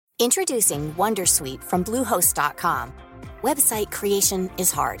Introducing Wondersuite from Bluehost.com. Website creation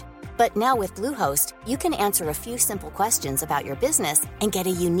is hard, but now with Bluehost, you can answer a few simple questions about your business and get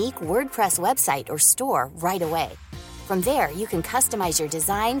a unique WordPress website or store right away. From there, you can customize your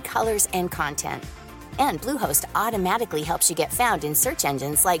design, colors, and content. And Bluehost automatically helps you get found in search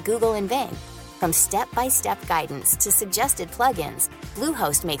engines like Google and Bing. From step-by-step guidance to suggested plugins,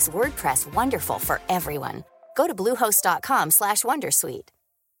 Bluehost makes WordPress wonderful for everyone. Go to bluehost.com/wondersuite.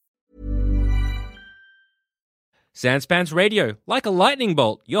 Sanspants Radio. Like a lightning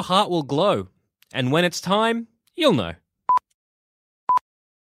bolt, your heart will glow. And when it's time, you'll know.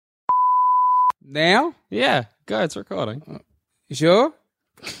 Now? Yeah, go. It's recording. You sure?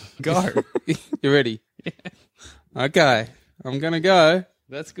 Go. You ready? Yeah. Okay. I'm going to go.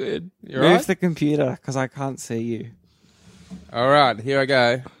 That's good. You Move right? the computer because I can't see you. All right. Here I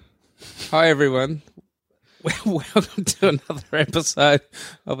go. Hi, everyone. Welcome to another episode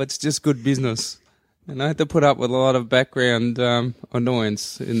of It's Just Good Business. And I had to put up with a lot of background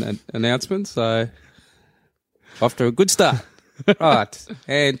annoyance in that announcement, so off to a good start. Right.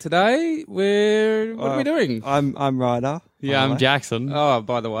 And today, what are we doing? I'm Ryder. Yeah, I'm Jackson. Oh,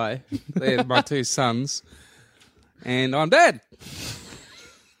 by the way, they're my two sons. And I'm Dad.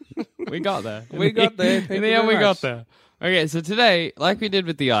 We got there. We got there. Thank In you the end, very we got much. there. Okay, so today, like we did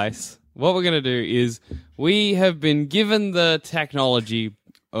with the ice, what we're going to do is we have been given the technology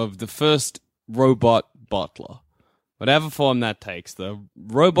of the first Robot Butler. Whatever form that takes. The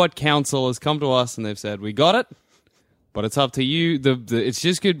Robot Council has come to us and they've said, we got it, but it's up to you. It's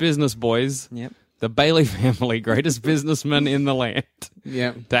Just Good Business boys. Yep. The Bailey family, greatest businessmen in the land.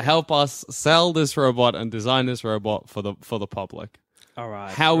 Yeah. To help us sell this robot and design this robot for the public. All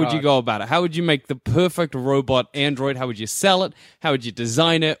right. How would you go about it? How would you make the perfect robot android? How would you sell it? How would you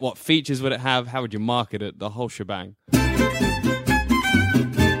design it? What features would it have? How would you market it? The whole shebang.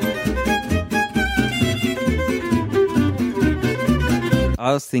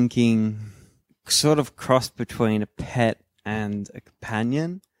 I was thinking sort of cross between a pet and a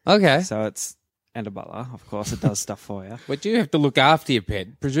companion. Okay. So and a butler, of course, it does stuff for you. But you have to look after your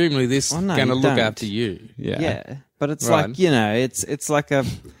pet. Presumably this is Well, no, going to you look don't. after you. Yeah. But it's Right. like, it's like a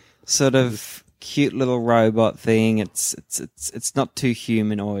sort of cute little robot thing. It's not too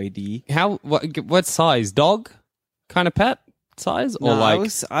humanoid-y. What size? Dog kind of pet size? Or No,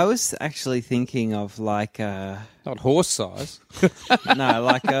 like I was actually thinking of like a Not horse size.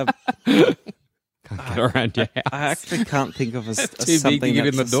 like a get around your house? I actually can't think of Too big to something get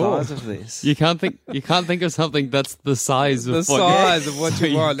that's in the door. size of this. You can't think of something that's the size of The size of what So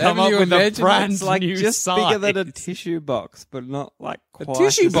you want. Come Haven't up you with a imagined brand It's like new just size. bigger than a tissue box, but not like a quite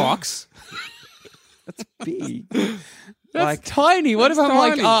tissue as box? big. That's like tiny. What if that's I'm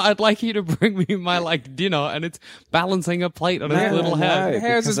like, tiny. I'd like you to bring me my like dinner, and it's balancing a plate on its No, little no. head. How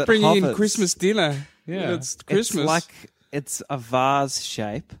does because it it bring you in hovers. Christmas dinner? Yeah. It's Christmas. It's a vase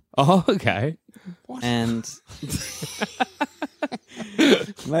shape, Oh, okay. and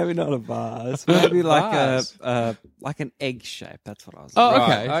maybe not a vase, maybe like Vase? a like an egg shape. That's what I was. Oh,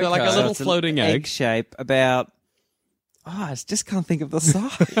 Right, okay. So like a okay. little it's an floating egg. shape. About. I just can't think of the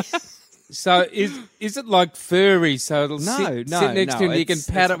size. So is it like furry? So it'll no, sit no, next no. to you and you can it's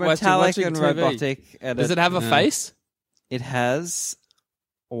pat it while you're metallic watching and TV. robotic. And Does it have a face? It has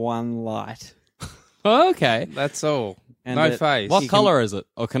one light. Oh, okay. That's all. And No it- face. What You can- color is it?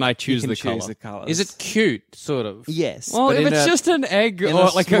 Or can I You choose can the choose color? the colors. Is it cute, sort of? Yes. Well, but if in it's a- just an egg in or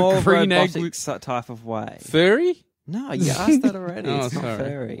a like small a green egg. robotic type of way. Furry? No, you asked that already. Oh, it's not sorry.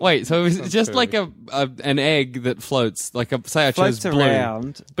 furry. Wait, so is it That's just furry. like an egg that floats? Like say I chose Floats blue.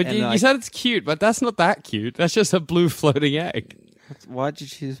 around. But and you like- said it's cute, but that's not that cute. That's just a blue floating egg. Why'd you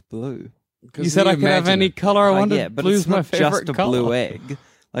choose blue? You said I could have any color I wanted. yeah, but Blue's it's my not favorite just a color. blue egg.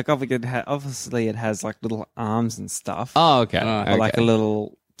 Like obviously it has like little arms and stuff. Oh, okay. Right. Or like a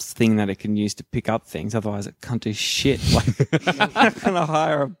little thing that it can use to pick up things. Otherwise it can't do shit. Like I'm not gonna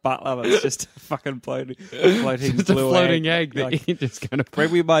hire a butler that's just a fucking floating just a blue floating egg that Like, you just kind of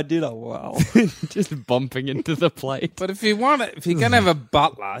bring me my dinner. Wow. just bumping into the plate. But if you're going to have a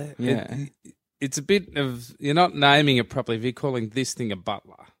butler, Yeah. it's a bit of, you're not naming it properly if you're calling this thing a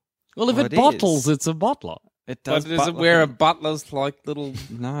butler. Well, if Well, it it bottles, is. it's a bottler. It does. But does it wear a butler's like little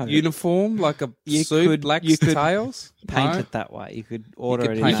No. uniform, like a You suit, could- black you could tails? paint No? it that way. You could order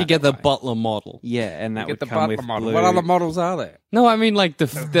could it in paint You that could get the way. butler model. Yeah, and that Get would the come butler with model. blue. What other models are there? No, I mean like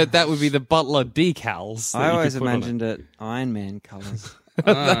that would be the butler decals. that I you always could put on it. imagined it Iron Man colours.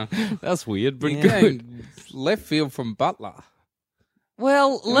 Ah. That's weird, but Yeah. good. Left field from Butler.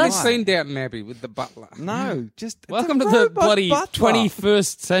 Well, Let's let's... seen Downton Abbey with the butler. No, just it's Welcome a to the robot bloody butler.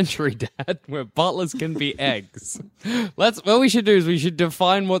 21st century, Dad, where butlers can be eggs. What we should do is we should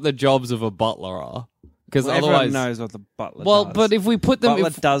define what the jobs of a butler are. Because Well, otherwise... everyone knows what the butler Well, does. but if we put them... butler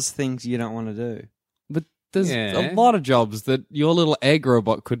does things you don't want to do. But there's Yeah. a lot of jobs that your little egg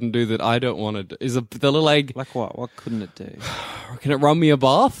robot couldn't do that I don't want to do. The little egg... Like what? What couldn't it do? Can it run me a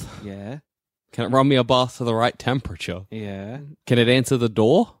bath? Yeah, Can it run me a bath to the right temperature? yeah, Can it answer the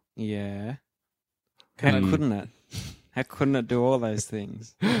door? yeah. How couldn't it? How couldn't it do all those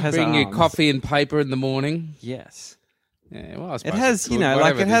things? It has Bring you arms. coffee and paper in the morning. Yes. Yeah, well, I It suppose has, could, you know,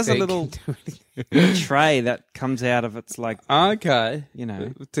 like whatever it has this a egg little can do. tray that comes out of its like, Okay. you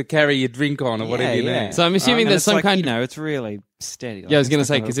know. To carry your drink on or whatever you yeah. need. So I'm assuming And there's it's some like, kind you know, it's really steady. Yeah, I was going to it's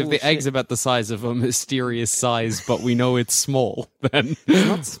say, like because a if the bullshit. egg's about the size of a mysterious size, but we know it's small, then... It's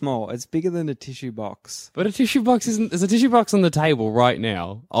not small. It's bigger than a tissue box. But a tissue box isn't... There's a tissue box on the table right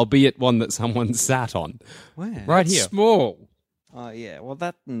now, albeit one that someone sat on. Where? Right here. Small. Oh, yeah. Well,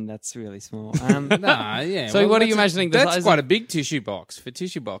 that's really small. Nah, yeah. So what are you that's imagining the That's size quite of- a big tissue box for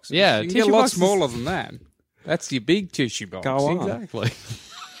tissue boxes. Yeah, you can tissue get a lot boxes- smaller than that. That's your big tissue box. Go on. Exactly.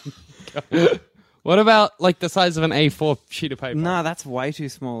 What about, like, the size of an A4 sheet of paper? No, that's way too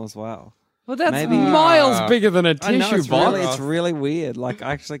small as well. Well, that's Maybe- miles bigger than a I know, tissue it's box. really, it's really weird. Like,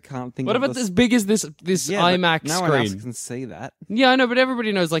 I actually can't think What of about this as big as this yeah, but iMac no one else screen? can see that. Yeah, I know, but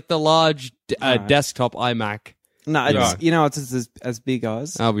everybody knows, like, the large Right. desktop iMac. No, it's, Right. you know, it's as big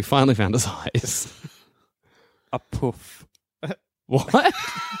as Oh, we finally found a size. a poof. What?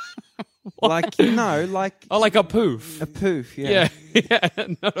 Like, you know, like Oh, like a poof. a poof, yeah. Yeah,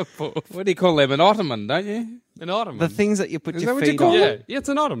 not a poof. What do you call them? An ottoman, don't you? An ottoman. The things that you put Is your that what you feet call on. it? Yeah, it's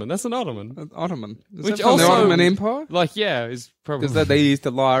an ottoman. That's an ottoman. An ottoman. Is Which that from the also- Ottoman Empire? Like, yeah, is probably... Because they used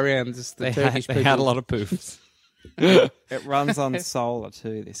to lie around, just the they Turkish had, people. they had a lot of poofs. It runs on solar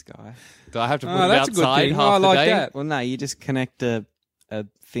too, this guy. Do I have to put Oh, it that's a good outside thing. half I the like day? that. Well, no, you just connect a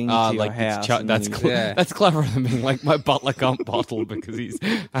thing to your Like house. it's and that's then you- Yeah. that's clever than being like my butler can't bottle because he's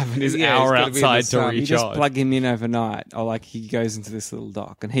having his Yeah, hour he's gotta be in the outside to sun. You just recharge. plug him in overnight, or like he goes into this little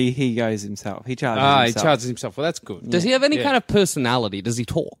dock, and he goes himself. He charges He himself. charges himself. Well, that's good. Does he have any Yeah. kind of personality? Does he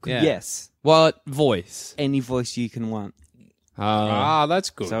talk? Yeah. Yes, What voice? any voice you can want. That's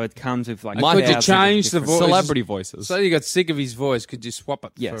good. So it comes with like. Could you 1,000 change the different- voice? Celebrity voices. So you got sick of his voice, could you swap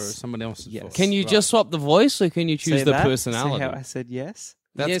it Yes. for someone else's Yes. voice? Can you Right. just swap the voice, or can you choose See the that? See personality? how I said yes?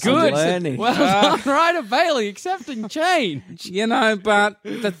 That's Yes, good. I'm learning. Well done, Ryder Bailey, accepting change. You know, but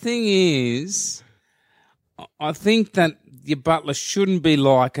the thing is, I think that your butler shouldn't be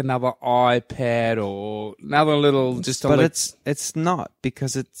like another iPad or another little just. But it's not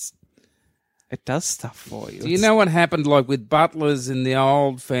because it does stuff for you. Do you know what happened, like with butlers in the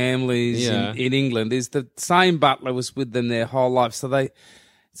old families Yeah. in England? Is the same butler was with them their whole life, so they.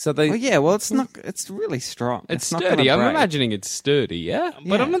 Well, yeah. Well, it's not. It's really strong. It's not sturdy. gonna I'm break. imagining it's sturdy, yeah?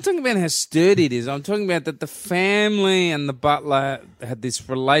 But Yeah. I'm not talking about how sturdy it is. I'm talking about that the family and the butler had this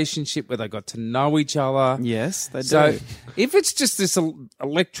relationship where they got to know each other. Yes, they So do. if it's just this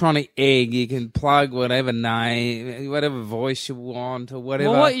electronic egg, you can plug whatever name, whatever voice you want or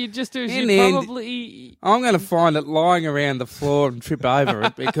whatever. Well, what you just do is In you the end- probably... I'm going to find it lying around the floor and trip over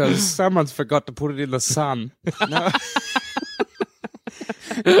it because someone's forgot to put it in the sun.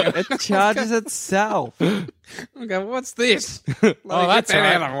 It charges itself. Okay, what's this? Oh, Get that's that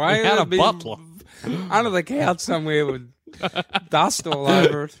right. out of the way. We had a It'll be butler. under the couch somewhere with dust all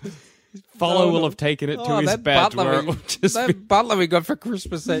over it. Follow will have taken it to his that bed butler where it we- will just that be... butler we got for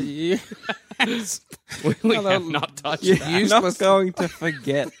Christmas that year. We Another have not touched You're that. Useless. not going to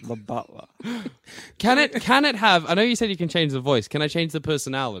forget the butler. Can it have... I know you said you can change the voice. Can I change the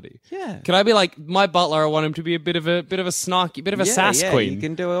personality? Yeah. Can I be like, my butler, I want him to be a bit of a snarky, bit of a sass queen. You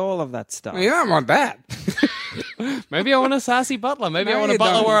can do all of that stuff. You don't want that. Maybe I want a sassy butler. Maybe No, I want a you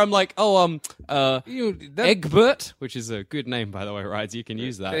butler don't. where I'm like, That Egbert, which is a good name, by the way, Rides. You can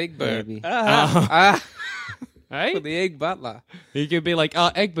use that. Egbert. Maybe. Hey? For the egg butler. You could be like,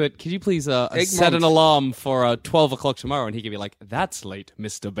 Egbert, could you please set Egmont. an alarm for 12 o'clock tomorrow? And he could be like, that's late,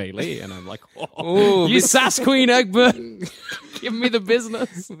 Mr. Bailey. And I'm like, Ooh, you sass queen, Egbert. Give me the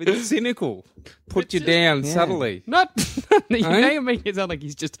business. A bit cynical. Put you down subtly. Not, now you're making it sound like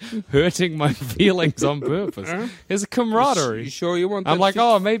he's just hurting my feelings on purpose. There's a camaraderie. You sure you want I'm that like,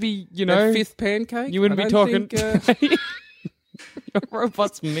 fifth, maybe, that know, fifth pancake? you wouldn't I be don't talking. think, Your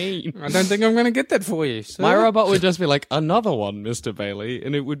robot's mean. I don't think I'm going to get that for you. Sir. My robot would just be like, another one, Mr. Bailey,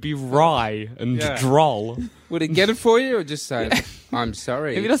 and it would be wry and Yeah. droll. Would he get it for you or just say, I'm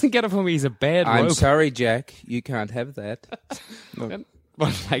sorry? If he doesn't get it for me, he's a bad I'm robot. sorry, Jack. You can't have that.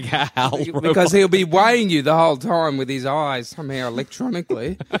 Like how? Because he'll be weighing you the whole time with his eyes somehow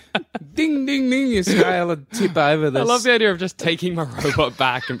electronically. Ding, ding, ding, your scale will tip over this. I love the idea of just taking my robot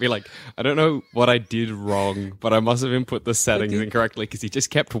back and be like, I don't know what I did wrong, but I must have input the settings incorrectly because he just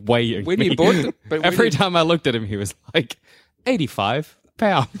kept weighing When me. you bought it, but Every time I looked at him, he was like, 85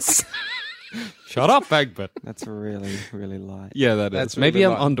 pounds. Shut up, Egbert. That's really, really light. Yeah, that That's is. Maybe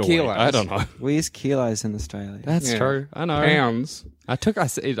really I'm light. underweight. Kilos. I don't know. We use kilos in Australia. That's Yeah. true. I know. Pounds. I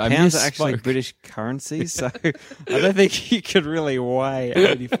Pounds misspoke. are actually British currency, so I don't think you could really weigh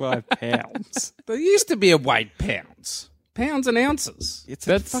 85 pounds. There used to be a weight pounds. Pounds and ounces. It's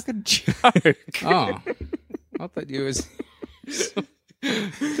That's- a fucking joke. Oh. I thought you was...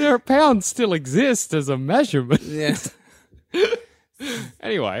 Their pounds still exist as a measurement. Yeah.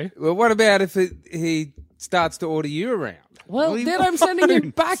 Anyway. Well, what about if he starts to order you around? Well, then I'm sending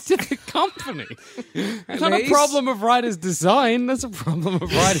you back to the company. It's not a problem of writer's design. That's a problem of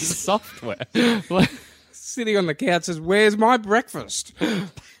writer's software. Like, Sitting on the couch says, "Where's my breakfast?"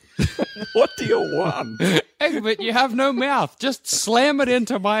 What do you want? Egbert, you have no mouth. Just slam it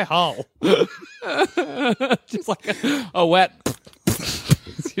into my hull. Just like a wet...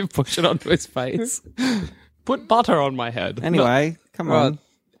 You push it onto his face. Put butter on my head. Anyway, come Right. on.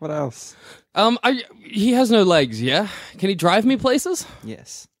 What else? He has no legs, yeah? Can he drive me places?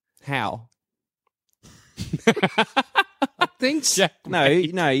 Yes. How? Thinks. No,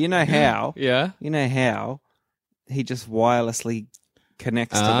 you know how. Yeah? You know how he just wirelessly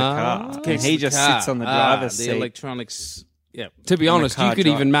connects to the car. And he just sits on the driver's the seat. electronics. Yeah. To be honest, you car could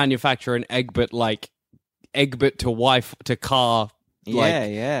drive. even manufacture an Egbert to wife to car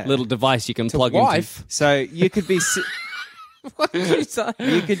Yeah. little device you can plug wife? So you could be What did you say?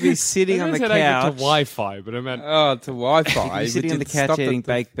 you could be sitting on the to couch. Wi-Fi, but I meant Oh, to Wi-Fi. You're sitting but on the you'd couch stop eating at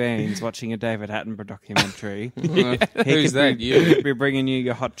the- baked beans, watching a David Attenborough documentary. Who's that? He You? could be bringing you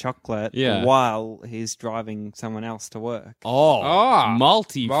your hot chocolate Yeah. while he's driving someone else to work.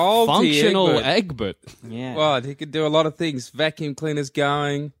 multi-functional Egbert. Egbert. Yeah. Right, he could do a lot of things. Vacuum cleaners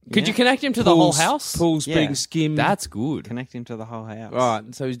going. Could you connect him to the whole Pools- house? Pools Yeah. being skimmed. That's good. Connect him to the whole house.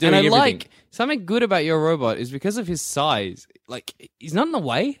 right. So he's doing And I everything. like something good about your robot is because of his size. Like he's not in the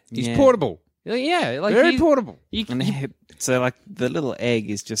way. He's Yeah. portable. Yeah, like Very portable. So, like, the little egg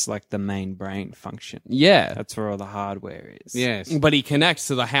is just like the main brain function. yeah. That's where all the hardware is. Yes. But he connects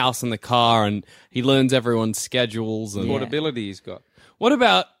to the house and the car, and he learns everyone's schedules. And Portability he's got. what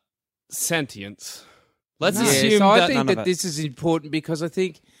about sentience? Let's Yeah, assume so I that think none of that it. this is important because I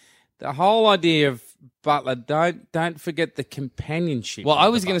think the whole idea of Butler, don't forget the companionship. Well, of I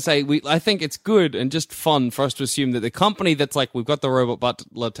the was going to Butler. say, I think it's good and just fun for us to assume that the company that's like, we've got the Robot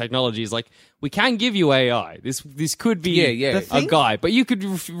Butler technology is like, we can give you AI. This could be Yeah. The The thing- a guy, but you could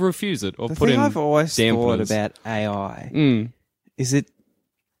refuse it or The put thing in I've always thought dampeners. about AI Mm. is it,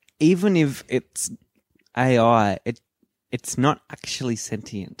 even if it's AI, it's not actually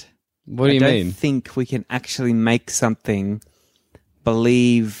sentient. What do you I don't mean? think we can actually make something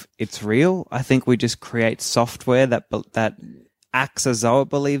believe it's real. I think we just create software that acts as though it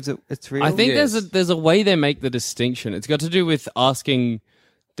believes it's real. I think Yes. there's a way they make the distinction. It's got to do with asking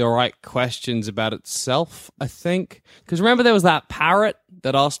the right questions about itself, I think. Because remember there was that parrot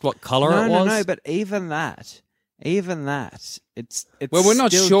that asked what color it was? No, but even that, it's Well, we're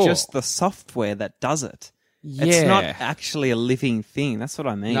not still sure. just the software that does it. Yeah. It's not actually a living thing. That's what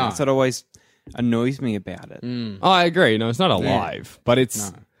I mean. No. That's what always annoys me about it. Oh, I agree. No, it's not alive, but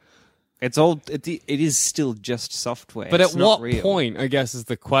it's... It's all. It is still just software. But It's at not what real. point, I guess, is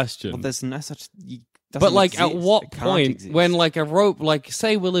the question. Well, there's no such. But like, at what It can't point, exist. when like a like,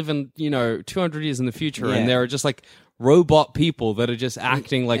 say we live in 200 years in the future, Yeah. and there are just like robot people that are just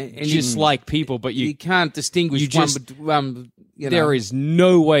acting like and just like people, but you can't distinguish you just- there is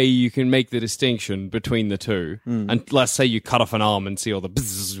no way you can make the distinction between the two. Hmm. And let's say you cut off an arm and see all the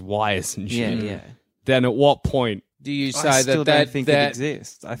bzzz wires and Yeah, shit. yeah. Then at what point Do you I say still that don't think that it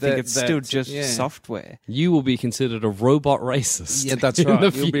exists. I think that- it's still that- just yeah. software. you will be considered a robot racist? Yeah, that's in right. the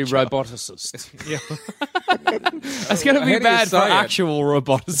You'll be future. roboticist. That's going to How be do you bad for say it? actual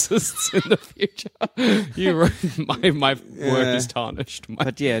roboticists in the future. my work is tarnished.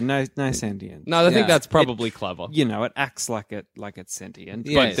 But yeah, no sentient. No, I think Yeah. that's probably clever. You know, it acts like it's sentient.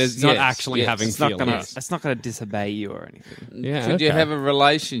 Yeah. But there's not actually yes. having It's not gonna. feelings. It's not gonna disobey you or anything. Yeah, Could you okay. have a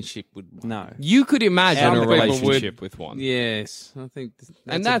relationship with one? No. You could imagine Some a people relationship with one. Yes, I think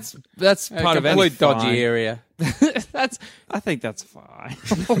And that's part a of any complete dodgy fine. area. that's I think that's fine.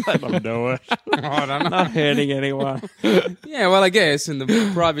 Let them do it. I don't know. Not hurting anyone. Yeah, well, I guess in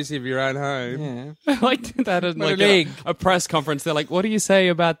the privacy of your own home. Yeah. like that in like an egg. a press conference. They're like, "What do you say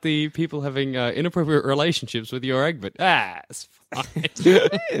about the people having inappropriate relationships with your egg?" But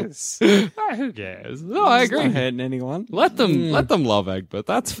Yes. Who cares? No, I It's not agree. hurting anyone. Let them love Egbert.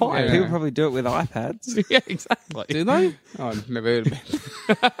 That's fine. People probably do it with iPads. Yeah, exactly. Do they? Oh, I've never heard of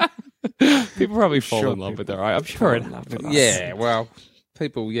it. People probably fall Sure in love with people their eye. I'm sure it fall in love happens. with us. Yeah, well,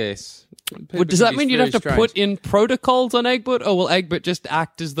 people, yes. Well, People does can that be mean you'd very have to strange. put in protocols on Egbert, or will Egbert just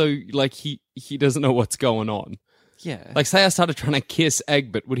act as though like he doesn't know what's going on? Yeah. Like, say I started trying to kiss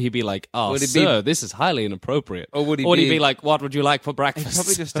Egbert, would he be like, "Oh, Would he sir, this is highly inappropriate," Or would he he be- be like, "What would you like for He'd breakfast?"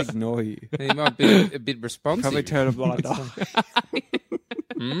 probably just ignore you. He might be a bit responsive. Probably turn a blind eye.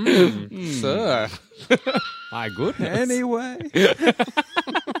 Sir. My goodness. Anyway.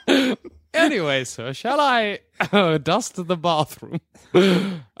 Anyway, sir, shall I dust the bathroom?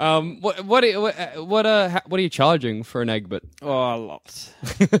 What are you charging for an Egbert? Oh, a lot.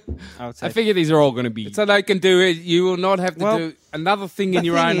 I would say I figure these are all going to be. So they can do it. You will not have to Well, do another thing the in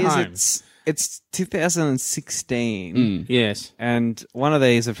your thing own is, home. It's 2016, Yes. and one of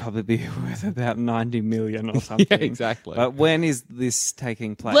these would probably be worth about 90 million or something. Yeah, exactly. But when is this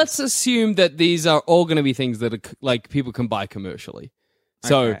taking place? Let's assume that these are all going to be things that are, like, people can buy commercially.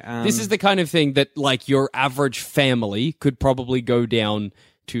 So Okay, this is the kind of thing that, like, your average family could probably go down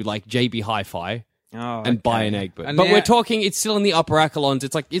to, like, JB Hi-Fi and buy an Egbert. And But now- we're talking, it's still in the upper echelons.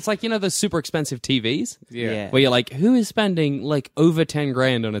 It's like the super expensive TVs. Yeah. Where you're like, who is spending like over 10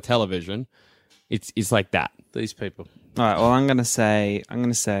 grand on a television? It's like that. These people. All right. Well, I'm gonna say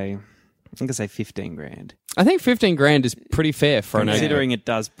 15 grand. I think 15 grand is pretty fair for an Egbert. Considering it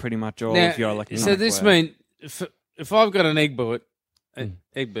does pretty much all of your electronic so this work. means if I've got an Egbert,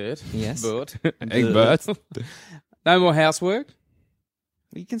 Egbert, Yes. Bert, Egbert. no more housework.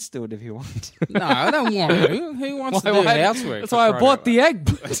 You can still do it if you want. No, I don't want to. Who wants to do housework? That's why I bought the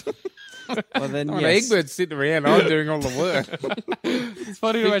Egbert. Well, then Oh, yes. the Egbert's sitting around. I'm doing all the work. It's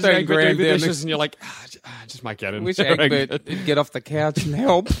funny to imagine 15 Egbert doing grand the down dishes the- and you're like, I just might get in. Wish Egbert would get off the couch and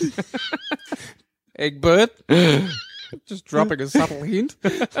help. Egbert, just dropping a subtle hint.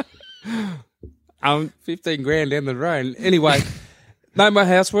 15 grand down the drain. Anyway, no more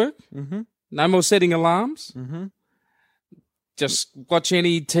housework. Mm-hmm. No more setting alarms. Mm-hmm. Just watch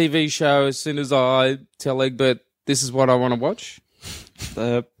any TV show as soon as I tell Egbert this is what I want to watch.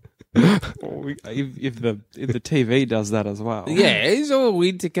 If the TV does that as well. Yeah, he's all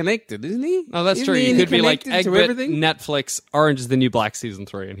interconnected, isn't he? No, that's Isn't true. he You could be like, interconnected to Egbert, everything? Netflix, Orange is the New Black Season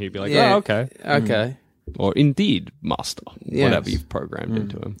 3, and he'd be like, Yeah. oh, okay. Okay. Or Indeed, Master. Yes. Whatever you've programmed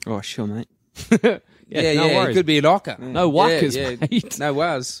into him. Oh, sure, mate. Yeah, no it worries. could be an ocker. No whackers, mate. No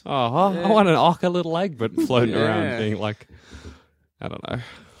was. Oh, I want an Ocker little Egbert floating Yeah. around being like, I don't know.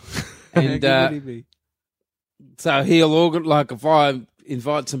 And so he'll like if I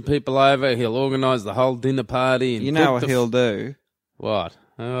invite some people over, he'll organise the whole dinner party. And You know cook what the he'll do? What?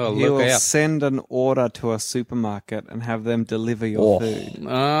 Oh, He'll look out! send an order to a supermarket and have them deliver your food.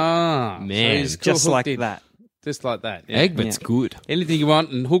 Ah, Man, so he's Just hooked like in. that. Just like that. Yeah. Egbert's good. Anything you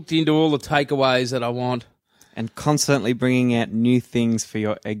want, and hooked into all the takeaways that I want. And constantly bringing out new things for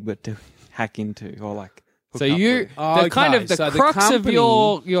your Egbert to hack into or like hook So up you, with. Oh, the okay. kind of the So the crux of company-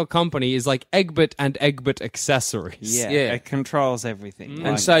 your company is like Egbert and Egbert accessories. Yeah, Yeah. it controls everything.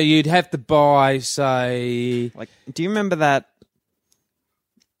 And so you'd have to buy, say, like, do you remember that?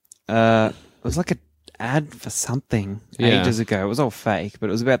 It was like an ad for something Yeah. ages ago. It was all fake, but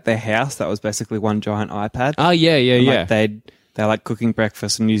it was about their house. That was basically one giant iPad. Oh yeah, yeah, And, yeah. Like they're like cooking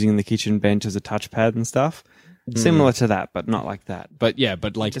breakfast and using the kitchen bench as a touchpad and stuff. Similar to that, but not like that. but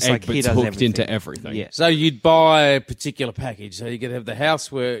like Just like he Egbert's does hooked everything. into everything. Yeah. so you'd buy a particular package. So you could have the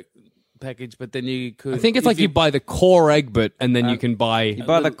housework package, but then you could. I think it's if like you buy the core Egbert and then you can buy. You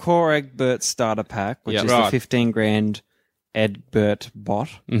buy the core Egbert starter pack, which Yeah. is Right. the 15 grand Egbert bot,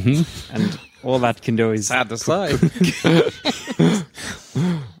 and all that can do is hard to say.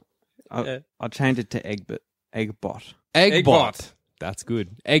 I'll change it to Eggbot. Eggbot. That's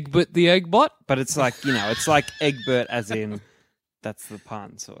good. Egbert the Eggbot? But it's like, it's like Egbert as in, that's the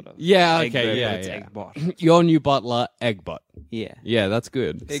pun, sort of. Yeah, okay, Egbert, yeah, but it's yeah. Eggbot. Your new butler, Eggbot. Yeah. Yeah, that's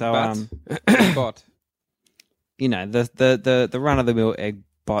good. So, Eggbot. the run-of-the-mill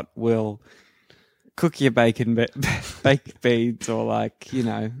Eggbot will cook your bacon, baked beans, or like,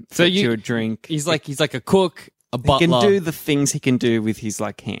 So fetch you- you a drink. He's like a cook, a He butler. can do the things he can do with his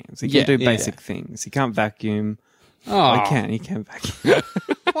like hands. He can Yeah, do yeah. basic things. He can't vacuum. Oh, He can. He can vacuum.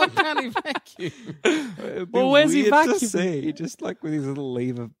 Why can't he vacuum? Well, where's he Weird to vacuuming? see, just like with his little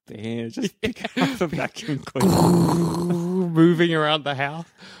lever hand, just pick up the vacuum cleaner. moving around the house.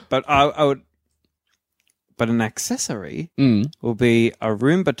 But I would. But an accessory will be a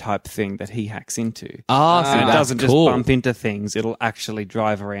Roomba type thing that he hacks into. So And it that's doesn't cool. just bump into things, it'll actually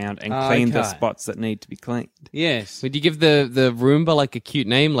drive around and clean the Okay. spots that need to be cleaned. Yes. Would you give the Roomba like a cute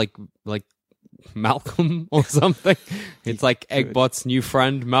name, like Malcolm or something? It's like Eggbot's new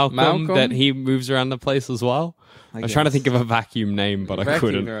friend Malcolm that he moves around the place as well. I was trying to think of a vacuum name, but I Vacuum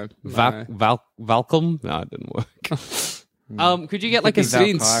couldn't. name. No. Valcom? No, it didn't work. Could you get like a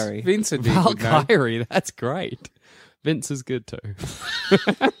Valkyrie. Vince would be a good name. Valkyrie? That's great. Vince is good too.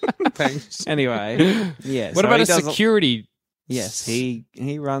 Thanks. Anyway, yeah. What so about he a does security? Yes, he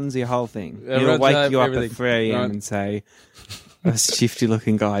runs your whole thing. Yeah, He'll runs wake you up everything. at 3 a.m. Right. and say, a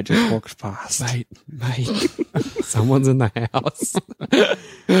shifty-looking guy just walked past. Mate, someone's in the house.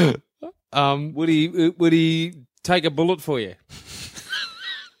 Would he take a bullet for you?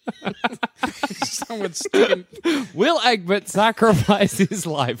 Someone's sticking. Will Egbert sacrifice his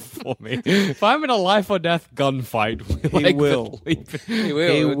life for me? If I'm in a life or death gunfight, will He Egbert will. leave it? He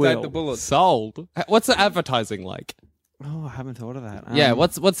will. He He'll will. take the bullet. Sold. What's the advertising like? Oh, I haven't thought of that. Yeah,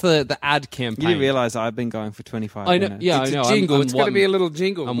 what's the ad campaign? You do realise I've been going for 25 I know. minutes. Yeah, It's I know. a jingle. I'm It's going to be a wanting- little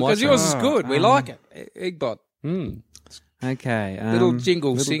jingle. I'm because watching. yours is good. We like it. Eggbot. Okay. Little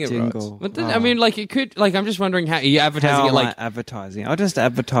jingle, sing it, jingle. But then, I mean, like it could. Like I'm just wondering how are you advertising How it? am Like I advertising? I'll just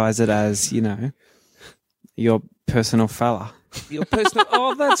advertise it as, your personal fella. Your personal.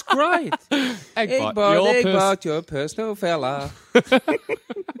 Oh, that's great. Eggbot, Eggbot, your personal fella.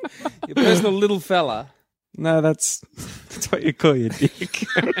 Your personal little fella. No, that's what you call your dick.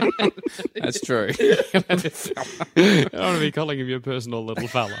 That's true. I don't want to be calling him your personal little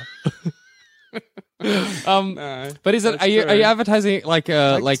fella. No, But is it? that's Are you true. advertising it like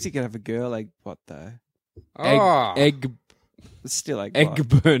Like you could have a girl egg bot though. Oh. egg It's still egg bot.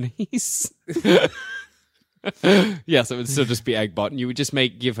 Bernice? Yes, it would still just be Eggbot, and you would just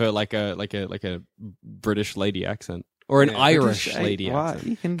give her like a British lady accent or an Irish British egg- lady why? accent.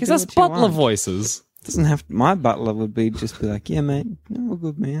 You can Because do that's what you butler want. voices. Doesn't have my butler would be just be like, yeah, mate, no, all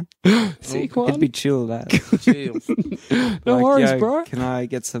good, man. See, It'd be chill that. Chill. no Like, worries, yo, bro. Can I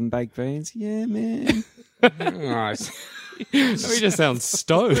get some baked beans? Yeah, man. Nice. We just sound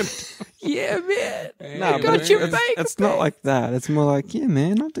stoned. Yeah, man. No, Got but your it's not like that. It's more like, yeah,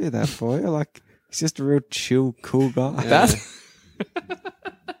 man, I'll do that for you. Like, he's just a real chill, cool guy. That's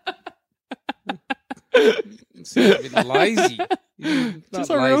It's a bit lazy. just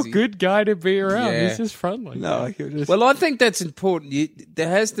a real good guy to be around. Yeah. He's just friendly. No, like, just, Well, I think that's important. There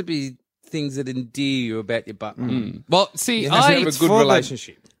has to be things that endear you about your butler. Well, see, You have to have a it's good for the-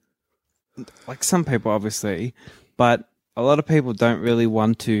 relationship. like some people, obviously, but a lot of people don't really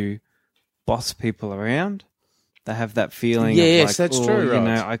want to boss people around. They have that feeling Yes, of like, that's oh, true, you right.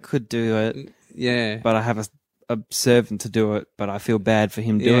 know, I could do it, Yeah. but I have a servant to do it, but I feel bad for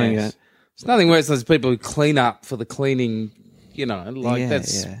him doing Yes. it. There's nothing worse than those people who clean up for the cleaning, like Yeah,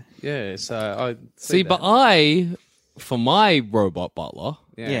 that's... yeah. Yeah, so I see, that. but for my robot butler,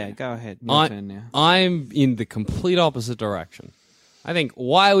 Yeah, go ahead. Your turn now. I'm in the complete opposite direction. I think,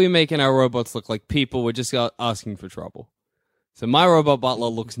 why are we making our robots look like people? We're just asking for trouble. So my robot butler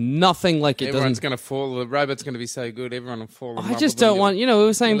looks nothing like it Everyone's doesn't. going to fall. The robot's going to be so good. Everyone will fall. in I love just with them. don't want, we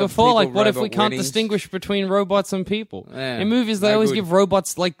were saying you'll have before, like, people what if we robot can't weddings. distinguish between robots and people? Yeah, In movies, they no always good. give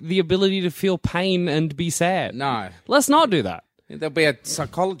robots, like, the ability to feel pain and be sad. No. Let's not do that. There'll be a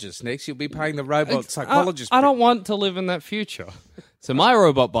psychologist next. You'll be paying the robot psychologist. I don't want to live in that future. So my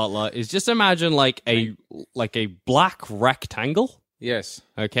robot butler is just imagine like a black rectangle, Yes.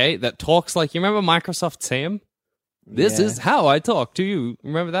 okay, that talks like, you remember Microsoft Sam? This Yeah. is how I talk to you.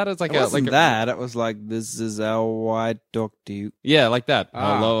 Remember that? It's like It wasn't a that. It was like, this is how I talk to you. yeah, like that.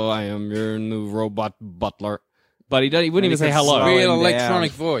 Ah. Hello, I am your new robot butler. But he wouldn't And even he say could hello. slow Real him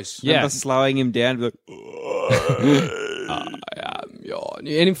electronic down. voice. Yeah. Remember slowing him down? Be like, And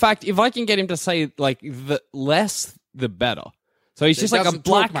in fact, if I can get him to say like the less, the better. So he's He just like a doesn't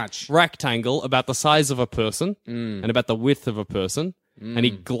talk black much. rectangle about the size of a person and about the width of a person, and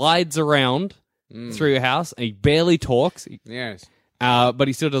he glides around through your house, and he barely talks, Yes. but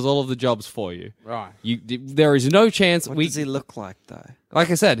he still does all of the jobs for you. Right. There is no chance what we. does he look like, though? Like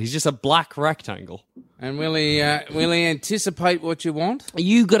I said, he's just a black rectangle. And will he anticipate what you want?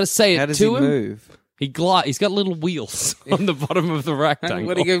 You got to say How it does he to him. move? He's got little wheels on the bottom of the And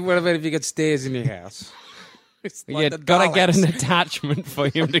rectangle. what about if you got stairs in your house? It's like Yeah, the gotta get an Daleks. attachment for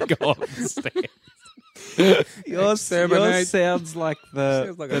him to go up the stairs. Yours Exterminate. sounds like the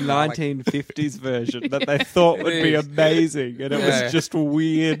Sounds like a 1950s version that they thought would be is. amazing, and it Yeah. was just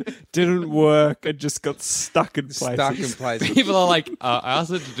weird, didn't work, and just got stuck in places. Stuck in place. People are like, I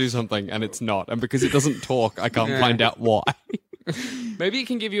asked it to do something and it's not. And because it doesn't talk, I can't find out why. Maybe it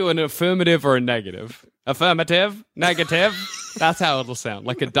can give you an affirmative or a negative. Affirmative. Negative. That's how it'll sound,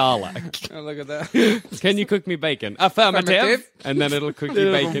 like a Dalek. Oh, look at that. Can you cook me bacon? Affirmative. Affirmative. And then it'll cook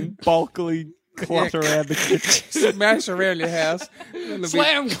you bacon. Bulkily clutter around the kitchen. Smash around your house. It'll be-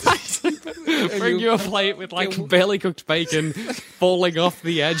 Slam! Bring you a plate with like barely cooked bacon falling off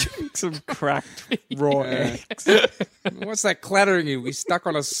the edge. Some cracked raw Yeah. eggs. What's that clattering you? We stuck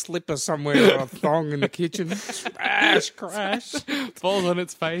on a slipper somewhere or a thong in the kitchen. Smash, crash. Falls on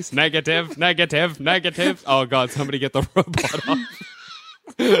its face. Negative, negative, negative. Oh god, somebody get the robot off.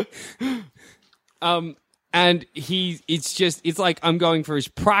 And it's like I'm going for as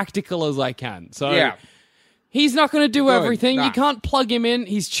practical as I can. So Yeah. he's not going to do everything. Nah. You can't plug him in.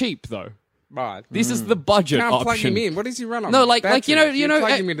 He's cheap though. Right. This is the budget Can't option. plug him in. What does he run on? No, like, Batteries. you know,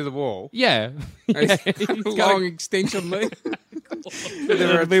 plug him into the wall. Yeah. A He's got long a- extension lead.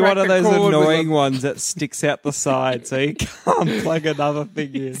 It'll be one of those annoying ones that sticks out the side, so you can't plug another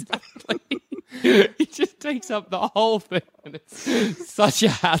thing in. He just takes up the whole thing, and it's such a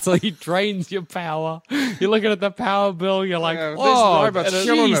hassle. He drains your power. You're looking at the power bill. You're like, Yeah, this oh, robot's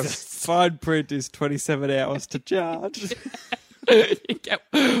killing us." Jesus. Fine print is 27 hours to charge. You get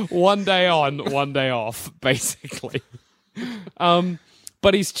 1 day on, 1 day off, basically.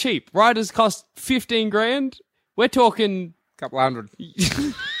 But he's cheap. Riders cost 15 grand. We're talking Couple hundred.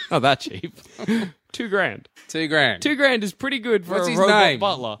 not that cheap. 2 grand. 2 grand. 2 grand is pretty good for What's a his robot name?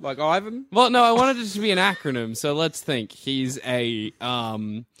 butler. Like Ivan? Well, no, I wanted it to be an acronym, so let's think. He's a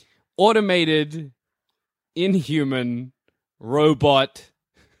automated, inhuman robot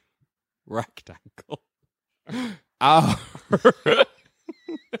rectangle. How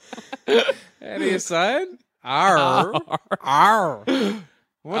do you say it? Arr. Arr.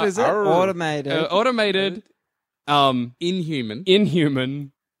 What is it? Arr. Automated. Automated, Inhuman.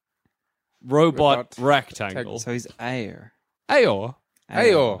 inhuman robot Robot rectangle. So he's air. Ayor.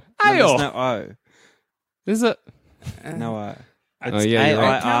 Ayor. No, Ayor. there's no O. Is it? No O. Oh, yeah, you're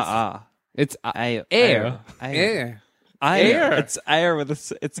right. A-I-R-R. It's Air. air. Air. Air. It's air with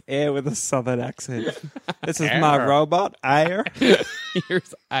a southern accent. This is my robot, air.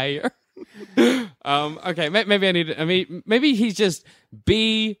 Here's air. Okay, maybe I need. I mean, maybe he's just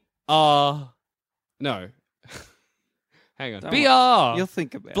no. Hang on. BR. You'll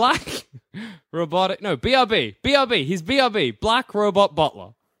think about it. Black robotic. No, BRB. BRB. He's BRB. Black robot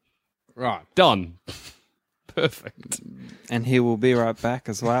butler. Right. Done. Perfect. And he will be right back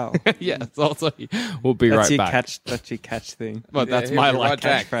as well. Yes. Also, we'll be That's right your back. That's your catch thing. But Yeah, that's he'll my be right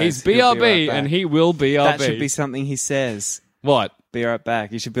back. catchphrase. He's He'll be BRB right back. and he will BRB. That should be something he says. What? Be right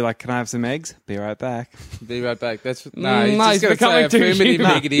back. You should be like, can I have some eggs? Be right back. Be right back. That's no. He's No, just he's going to say becoming too affirmative, human.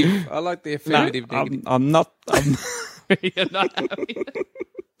 negative. I like the affirmative, negative. I'm not. You're not happy.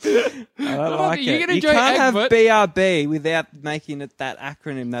 I don't like you it. can You enjoy can't have Egbert. BRB without making it that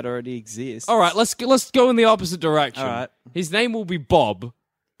acronym that already exists. All right, let's go in the opposite direction. All right. His name will be Bob,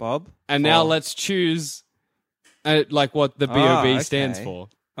 Bob. and now Bob. let's choose like what the BOB okay. stands for.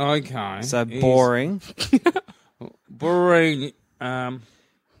 Okay. So He's boring. Boring.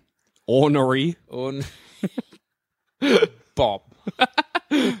 Ornery. On Bob.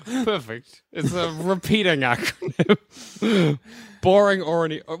 Perfect. It's a repeating acronym. Boring,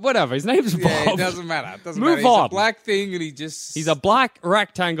 ornery, or whatever. His name's Bob. Yeah, it doesn't matter. It doesn't Move matter. He's on. a black thing and he just... He's a black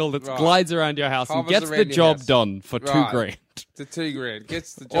rectangle that Right. glides around your house and Hovers gets the around your job house. done for $2 Right. grand. to 2 grand.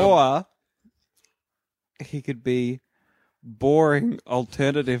 Gets the job. Or he could be boring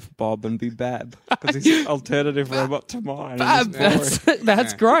alternative Bob and be Bab because he's alternative robot to mine. and Bab, he's boring.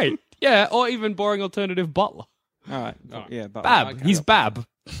 that's great. Yeah, or even boring alternative butler. All right. Yeah, Bob. Bab. Okay. He's Bab.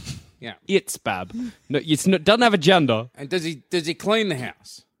 Yeah. It's Bab. No, doesn't have a gender. And does he clean the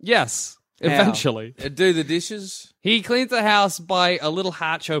house? Yes, How? eventually. Do the dishes? He cleans the house by a little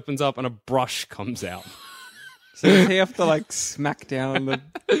hatch opens up and a brush comes out. So does he have to like smack down on the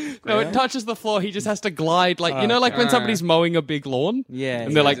No, it touches the floor. He just has to glide, like you know, like when somebody's mowing a big lawn. Yeah,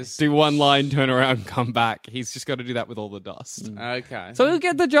 and they're yeah, like, just- do one line, turn around, come back. He's just got to do that with all the dust. Okay. So he'll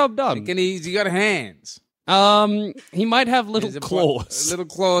get the job done. Has he got hands? He might have little Is it claws. Little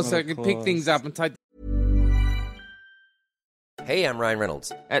claws so he Little can pick claws. things up and take... Hey, I'm Ryan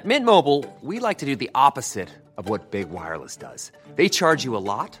Reynolds. At Mint Mobile, we like to do the opposite of what Big Wireless does. They charge you a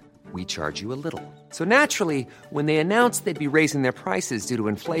lot, we charge you a little. So naturally, when they announced they'd be raising their prices due to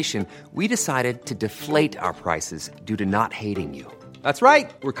inflation, we decided to deflate our prices due to not hating you. That's right.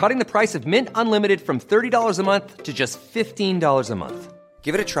 We're cutting the price of Mint Unlimited from $30 a month to just $15 a month.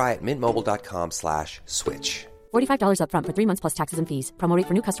 Give it a try at mintmobile.com/switch. $45 up front for 3 months plus taxes and fees. Promo rate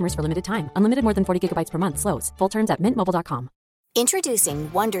for new customers for limited time. Unlimited more than 40 gigabytes per month. Slows full terms at mintmobile.com. Introducing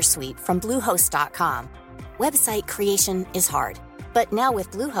Wondersuite from Bluehost.com. Website creation is hard, But now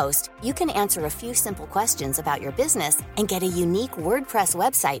with Bluehost, you can answer a few simple questions about your business and get a unique WordPress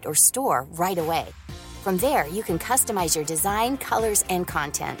website or store right away. From there, you can customize your design, colors, and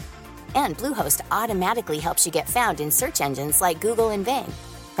content. And Bluehost automatically helps you get found in search engines like Google and Bing.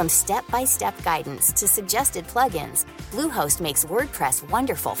 From step-by-step guidance to suggested plugins, Bluehost makes WordPress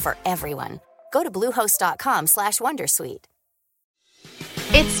wonderful for everyone. Go to bluehost.com/wondersuite.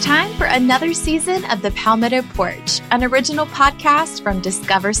 It's time for another season of The Palmetto Porch, an original podcast from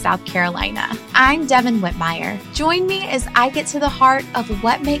Discover South Carolina. I'm Devin Whitmire. Join me as I get to the heart of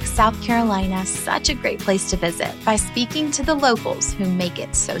what makes South Carolina such a great place to visit by speaking to the locals who make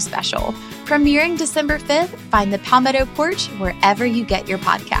it so special. Premiering December 5th, find The Palmetto Porch wherever you get your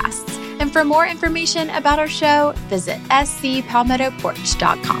podcasts. And for more information about our show, visit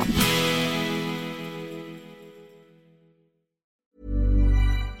scpalmettoporch.com.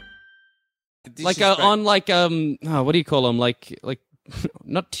 What do you call them? Like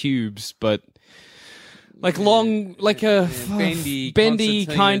not tubes, but like long, like a bendy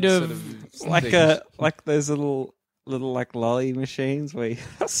kind of like those little like lolly machines where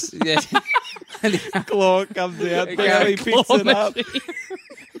claw comes out, barely picks it up.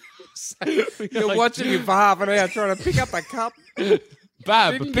 You're watching me for half an hour trying to pick up a cup.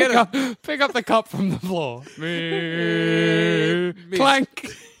 Bab, pick up the cup from the floor. Clank.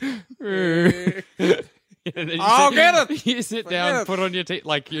 I'll get it. You sit down, put on your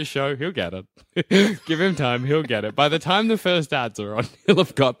like your show. He'll get it. Give him time. He'll get it. By the time the first ads are on, he'll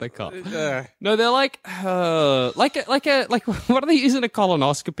have got the cup. No, they're like what are they using a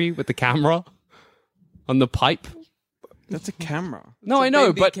colonoscopy with the camera on the pipe? That's a camera. No, I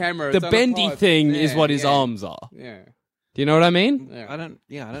know, but camera. the bendy thing is what his arms are. Yeah. Do you know what I mean? Yeah. I don't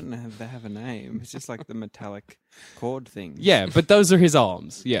know if they have a name. It's just like the metallic cord thing. Yeah, but those are his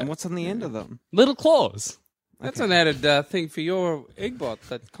arms. Yeah. And what's on the end of them? Little claws. That's an added thing for your eggbot.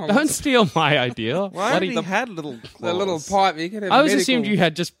 Don't steal my idea. Why did he had little claws? The little pipe. You can have I always assumed you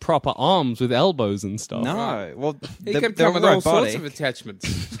had just proper arms with elbows and stuff. No. Well, He can come with all sorts of robotic.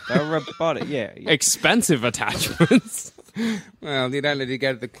 attachments. They're robotic, yeah. Expensive attachments. Well, you don't need to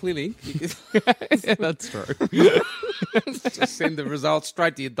go to the clinic. You can Yeah, that's true. just send the results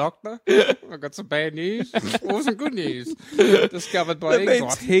straight to your doctor. I've got some bad news or some good news. Discovered by That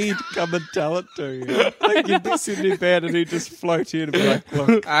means eggbot. he'd come and tell it to you. Like you'd be sitting in bed and he'd just float in and be like,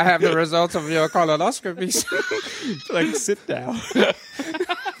 look, I have the results of your colonoscopies. like sit down.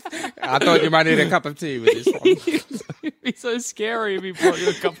 I thought you might need a cup of tea with this one. It'd be so scary if he brought you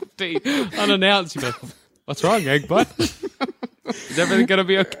a cup of tea unannounced. You'd be like, what's wrong, Eggbot? Is everything going to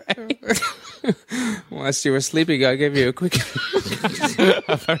be okay? Whilst you were sleeping, I gave you a quick...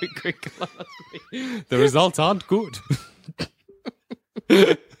 A very quick colonoscopy. The results aren't good.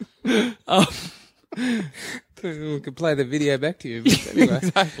 We can play the video back to you. But anyway.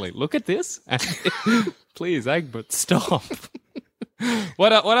 Exactly. Look at this. Please, Egbert, stop.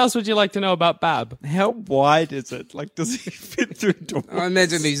 What else would you like to know about Bab? How wide is it? Like, does he fit through doors? I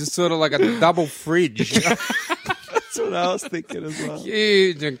imagine he's sort of like a double fridge. That's what I was thinking as well.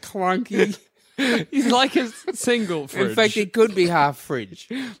 Huge and clunky. He's like a single fridge. In fact, it could be half fridge.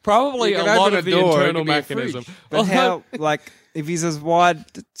 Probably You a can lot open of a the door, it internal could be a mechanism. fridge. But how, like, if he's as wide,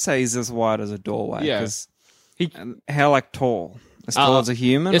 say he's as wide as a doorway. Yeah. 'cause- He- and how, like, tall? As tall as a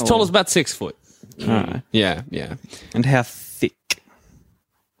human? As tall or- as about 6 foot. Alright. Yeah. And how thick?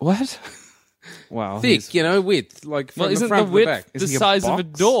 What? Wow. Thick, width. Like from Well, the isn't front the to the width back. the Is he a size of a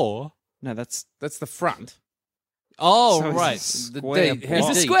box? door? No, that's... That's the front. Oh, So right. it's a The square deep- block. He's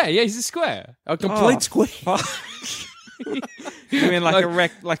a deep? square. Yeah, he's a square. A complete square. You mean like a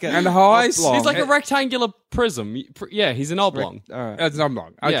and high? oblong? He's like a rectangular prism. Yeah, he's an oblong. All right. That's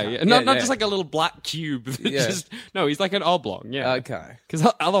oblong. Yeah, Okay. yeah. Not just like a little black cube. that Yeah. No, he's like an oblong. Yeah. Okay. Because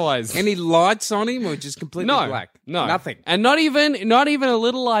otherwise, Any lights on him or just completely no, black? no, Nothing. and not even a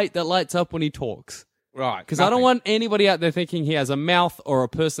little light that lights up when he talks. Right. Because I don't want anybody out there thinking he has a mouth or a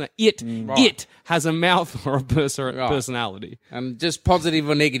person. It has a mouth or a personality. And just positive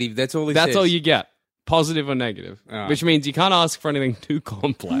or negative. That's all he says. That's all you get. Positive or negative. Right. Which means you can't ask for anything too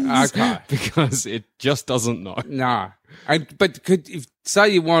complex. Okay. Because it just doesn't know. No. But if say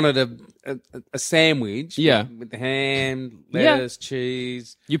you wanted a sandwich. Yeah. With ham, Yeah. lettuce,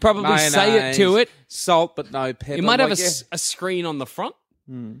 cheese. You probably say it to mayonnaise, it. Salt but no pepper. You might have like, a screen on the front.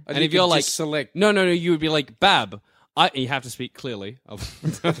 And And you if you're could like, just select. no, you would be like, Bab. You have to speak clearly.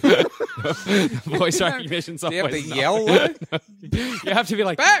 Voice recognition Do you software. have to yell though? You have to be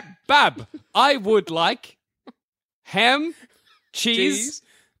like, Bab! I would like ham, cheese,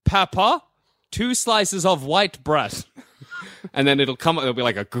 pepper, 2 slices of white bread. And then it'll be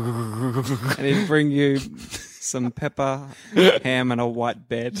like a... And he'd bring you some pepper, ham, and a white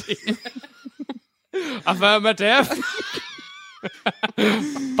bed. Affirmative.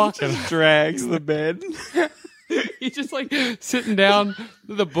 Fucking Drags the bed. You're just like sitting down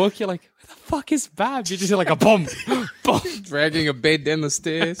with a book. You're like, where the fuck is Bab? You just hear like a boom, boom. Dragging a bed down the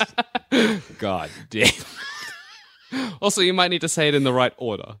stairs. God damn. Also, you might need to say it in the right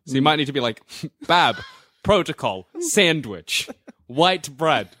order. So you might need to be like, Bab, protocol, sandwich, white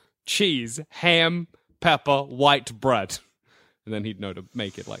bread, cheese, ham, pepper, white bread. And then he'd know to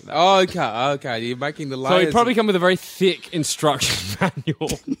make it like that. Oh, okay. You're making the layers. So he'd probably come with a very thick instruction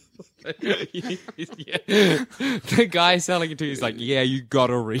manual. Yeah. The guy selling it to you is like, yeah, you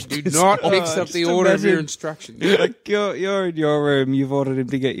gotta read Do this. not mix up the order of your imagine- instructions. Like you're in your room, you've ordered him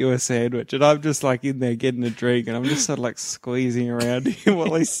to get you a sandwich, and I'm just like in there getting a drink, and I'm just sort of like squeezing around him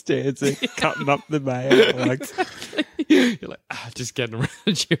while he stands there cutting up the mayo. Like, You're like, just getting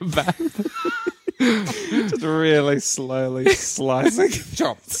around you, Bab. just really slowly slicing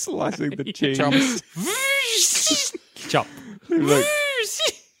the cheese. Chop. Like,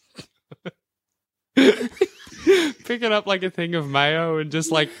 Picking up like a thing of mayo and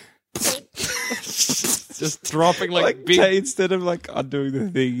just like just dropping like big instead of like undoing the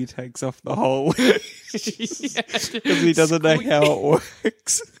thing, he takes off the whole Yeah. because he doesn't know how it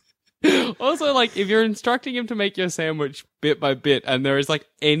works. Also, like, if you're instructing him to make your sandwich bit by bit and there is, like,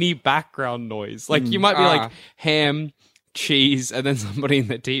 any background noise, like, you might be like, ham, cheese, and then somebody in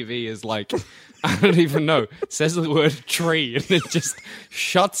the TV is like, I don't even know, says the word tree, and it just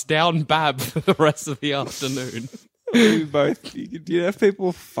shuts down Bab for the rest of the afternoon. We both, you have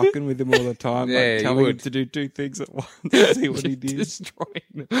people fucking with him all the time, Yeah, like you telling him would. to do two things at once, see what he Just did.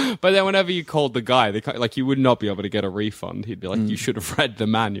 destroying them. But then whenever you called the guy, like, you would not be able to get a refund. He'd be like, you should have read the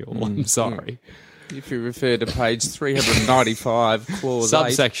manual. I'm sorry. If you refer to page 395, clause 8.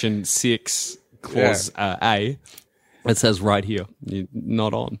 Subsection 6, clause A, it says right here, you're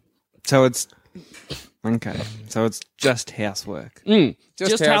not on. So it's okay. So it's just housework.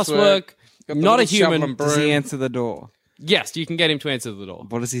 Just housework, Got the not a little shovel human. and Does he broom. answer the door? Yes, you can get him to answer the door.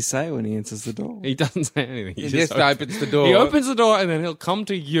 What does he say when he answers the door? He doesn't say anything. He just opens the door. He opens the door and then he'll come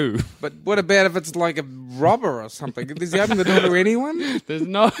to you. But what about if it's like a robber or something? Does he open the door to anyone? There's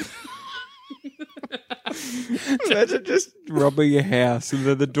no... Imagine just robbing your house and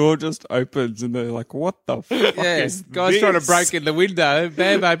then the door just opens and they're like, "What the fuck Yeah, is guy's this?" trying to break in the window.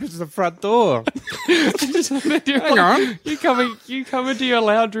 Bam opens the front door. Hang on. You come into your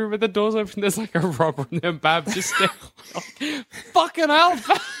lounge room and the door's open. There's like a robber and then Bab just there. Like, fucking hell,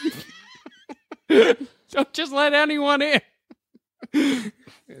 Bab. Don't just let anyone in.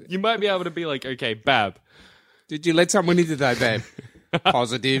 You might be able to be like, okay, Bab. Did you let someone in today, babe?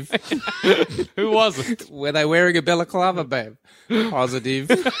 Positive. Who was it? Were they wearing a balaclava, babe? Positive.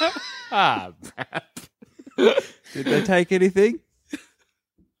 Bab. Did they take anything?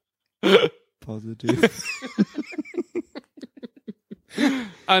 Positive.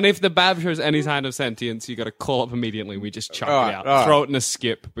 And if the Bab shows any sign of sentience, you got to call up immediately. We just chuck Right, it out, right. throw it in a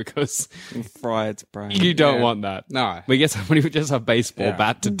skip because Fry its brain. you don't Yeah. want that. No. We get somebody with just a baseball Yeah.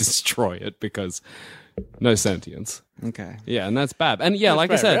 bat to destroy it because no sentience. Okay. Yeah, and that's Bab. And yeah, like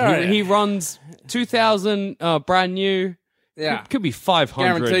I Bab. said, Oh, he runs 2,000 brand new. Yeah. Could be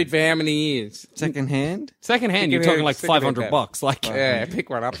 500. Guaranteed for how many years? Second hand? Second hand, you're Second talking like hand, second hand $500. Like, Yeah, pick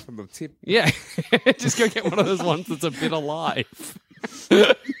one up from the tip. yeah, just go get one of those ones that's a bit alive.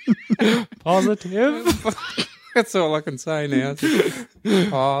 Positive. That's all I can say now.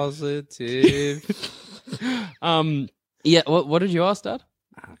 Positive. Yeah. What did you ask, Dad?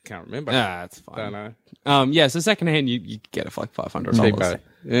 I can't remember. That's fine. Don't know. Yeah. So second hand, you get it for like $500. Cheapo.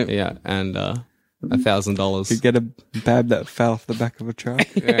 Yeah. Yeah, and $1,000. Could get a Bab that fell off the back of a truck.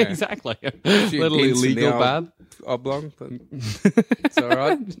 Yeah. Exactly. Few Little dents in the illegal old Bab. Oblong, but it's all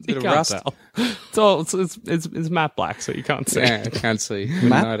right. Bit You of can't rust. tell. It's all it's matte black, so you can't see. Yeah, I can't see.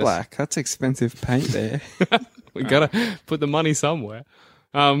 Matte Notice. black. That's expensive paint there. We gotta put the money somewhere.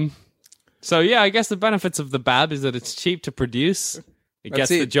 So yeah, I guess the benefits of the Bab is that it's cheap to produce. It That's gets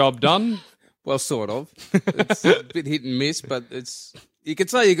the it. job done. Well, sort of. It's a bit hit and miss, but it's. You could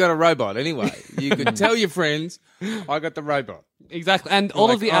say you got a robot anyway. You could tell your friends, "I got the robot." Exactly, and all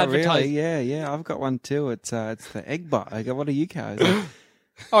of the Oh, advertising. really? Yeah. I've got one too. It's the egg bot. I got one of you guys. Like,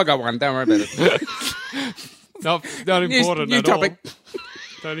 I got one. Don't worry about it. Not important New at topic. all.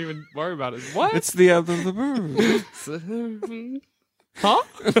 Don't even worry about it. What? it's the other. Huh?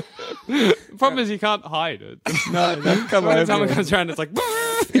 The problem is you can't hide it. No, come When over. someone comes around, it's like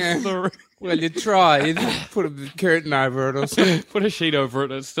Well, you try. You put a curtain over it or something. put a sheet over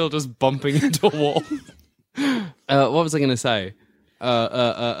it. And it's still just bumping into a wall. What was I going to say?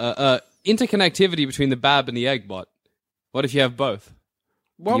 interconnectivity between the Bab and the Eggbot. What if you have both?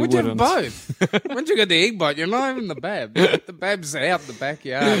 Why You would you have wouldn't. both? Once you got the Eggbot, you're not even the Bab. The Bab's out in the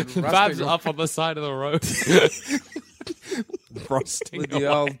backyard. The rusting Bab's on- up on the side of the road. Frosting with the away.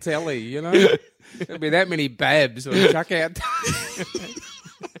 old telly, you know? There'll be that many Babs on chuck out.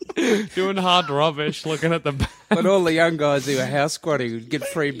 Doing hard rubbish, looking at the Bab. But all the young guys who are house squatting would get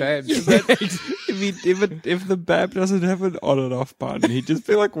free Babs. if the Bab doesn't have an on and off button, he'd just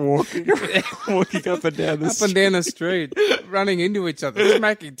be like walking up and down the Up and down the street, running into each other,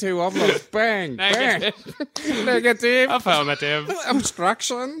 smacking two oblongs, bang, bang. Negative. Affirmative.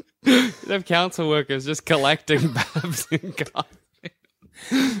 Obstruction. They have council workers just collecting Babs in cars.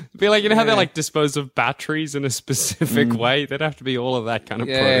 Be like, you know how they like dispose of batteries in a specific way? There'd have to be all of that kind of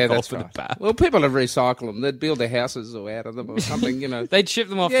Yeah, protocol that's for right. the Bab. Well, people would recycle them. They'd build their houses or out of them or something, you know. They'd ship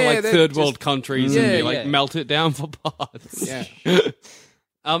them off to Yeah, like they'd third just- world countries Yeah, and be like yeah. melt it down for parts. Yeah.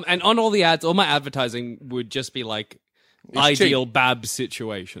 And on all the ads, all my advertising would just be like ideal Bab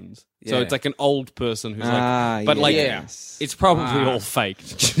situations. So Yeah. it's like an old person who's like, but like, yes. it's probably all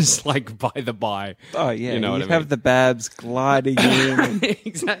faked, just like by the by. Oh yeah, You know what you'd I have mean? the Babs gliding in. And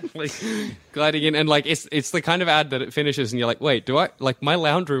Exactly. Gliding in, and like it's the kind of ad that it finishes and you're like, wait, do I like my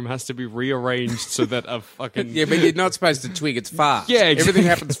lounge room has to be rearranged so that a fucking Yeah, but you're not supposed to twig. It's fast. Yeah, exactly. Everything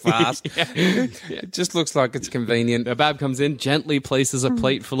happens fast. Yeah. It just looks like it's convenient. A Bab comes in, gently places a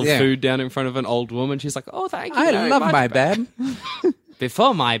plate full of Yeah. food down in front of an old woman. She's like, "Oh, thank you. I very love much, my Bab.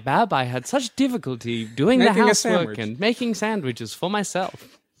 Before my Bab, I had such difficulty doing Making the a housework sandwich. and making sandwiches for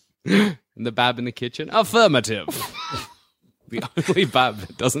myself." And the Bab in the kitchen, affirmative. The only Bab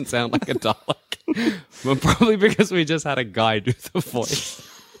that doesn't sound like a Dalek. Well, probably because we just had a guy do the voice.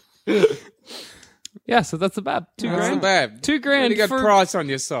 Yeah, so that's the Bab. $2 That's grand. the Bab. $2,000 You got for price on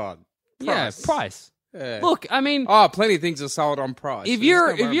your side. Yeah, price. Yeah. Look, I mean, Oh, plenty of things are sold on price. if So you're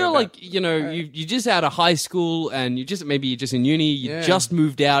just don't worry about like that. you just out of high school and you're just in uni, you Yeah. just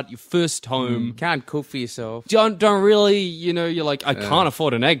moved out, your first home. Can't cook for yourself. Don't really, you're like, I can't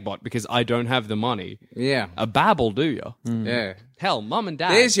afford an Eggbot because I don't have the money. Yeah. A Bab will do you. Yeah. Hell, mum and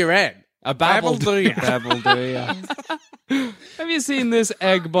dad. There's your ad. a Bab will do you. Babble do ya? Have you seen this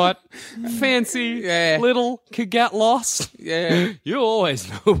Eggbot? Fancy, Yeah. little, could get lost. Yeah. You always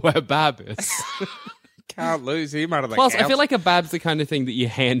know where Bab is. Can't lose him out of the Plus, I couch. feel like a Bab's the kind of thing that you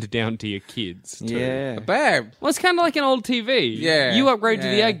hand down to your kids. Too. Yeah. Bab. Well, it's kind of like an old TV. Yeah, You upgrade to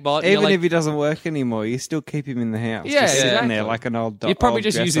the yeah. Eggbot. and you're Even like, if he doesn't work anymore, you still keep him in the house. Yeah, just sitting exactly. there like an old dog. you probably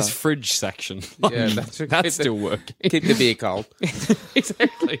just use his fridge section. Yeah, that's That's still working. Keep the beer cold.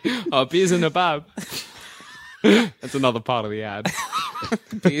 Exactly. Oh, beers in a Bab. That's another part of the ad.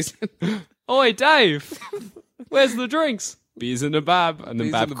 Beers. Oi, Dave. Where's the drinks? Beers in a Bab. And then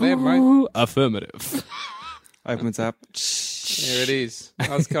Beers Bab. in the Bab, mate. "Ooh, affirmative. Opens up. There it is.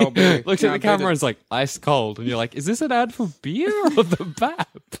 Nice cold beer. Looks at the Can't beat camera it. and is like, ice cold. And you're like, is this an ad for beer or the Bab?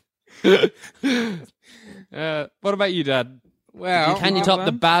 What about you, Dad? Well, Can you top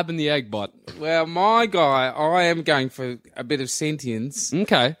the Bab and the Eggbot? Well, my guy, I am going for a bit of sentience.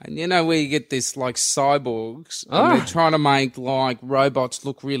 Okay. And you know where you get this like cyborgs, Ah. and they're trying to make like robots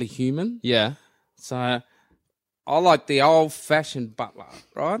look really human. Yeah. So I like the old-fashioned butler,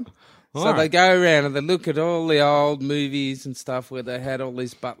 right? So Alright. they go around and they look at all the old movies and stuff where they had all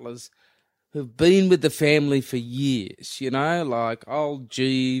these butlers who've been with the family for years, you know, like old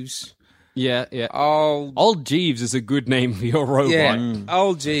Jeeves, Yeah, yeah. old Old Jeeves is a good name for your robot. yeah,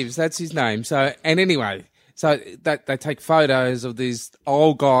 old Jeeves, that's his name. So, and anyway, so they take photos of these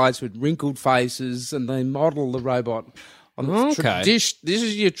old guys with wrinkled faces and they model the robot on the Okay. this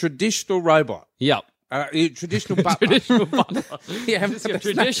is your traditional robot. Yep. Your traditional butler. Traditional butler. Yeah, It's your that's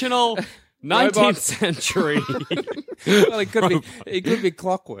not- traditional 19th century. Well, it could be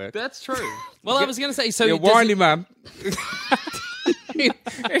clockwork. That's true. Well, I was going to say, so You does wind it- him up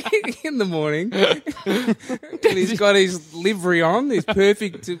in the morning, and he's got his livery on, his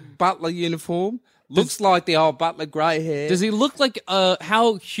perfect butler uniform. Looks like the old butler, grey hair. does he look like,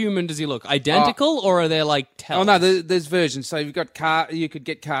 how human does he look? Identical, or are they like Oh no, there's versions. So you've got you could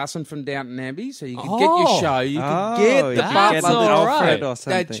get Carson from Downton Abbey, so you could get your show. You could get the that's butler all that, right. or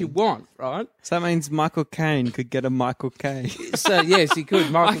something. that you want, right? So that means Michael Caine could get a Michael Caine. So yes, he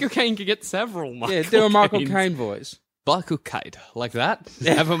could. Michael Caine could get several Michael yeah, do a Michael Caines. Caine voice. Michael Caine, like that?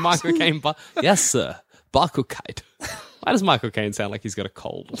 Have a Michael Caine. Yes, sir. Michael Caine. Why does Michael Caine sound like he's got a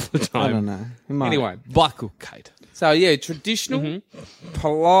cold all the time? I don't know. He might. Anyway, Michael Caine. so yeah, traditional,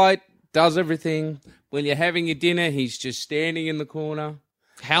 polite, does everything. When you're having your dinner, he's just standing in the corner.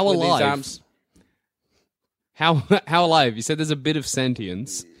 How with his alive? arms. How alive? You said there's a bit of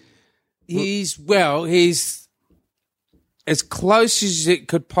sentience. He's as close as it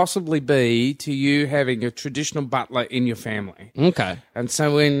could possibly be to you having a traditional butler in your family. Okay. And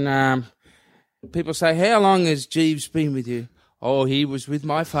so when people say, how long has Jeeves been with you? Oh, he was with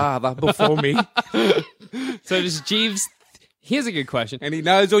my father before me. So does Jeeves... Here's a good question. And he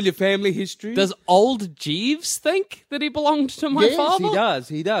knows all your family history. Does old Jeeves think that he belonged to my father? He does.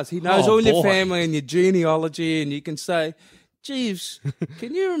 He does. He knows all your family and your genealogy, and you can say, Jeeves,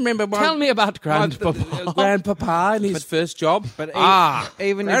 can you remember Tell me about Grandpapa. Grandpapa and his first job? But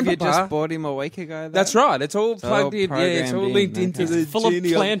even if you Grandpapa. just bought him a week ago, That's right. It's all plugged in. Yeah, it's all programmed linked in, into okay. the Full of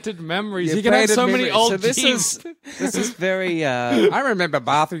genealogy. planted memories. Yeah, You can have planted so many memories. old So Jeeves. This is very I remember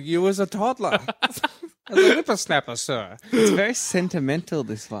bathing you as a toddler. As a whippersnapper, sir. it's very sentimental,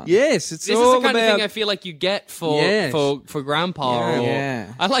 this one. Yes, it's This is all the kind about... of thing I feel like you get for Yes. for Grandpa. Yeah. Or,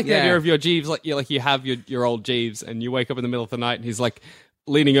 Yeah. I like the Yeah. idea of your Jeeves, like you have your old Jeeves, and you wake up in the middle of the night, and he's like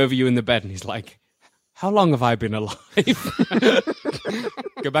leaning over you in the bed, and he's like, "How long have I been alive?"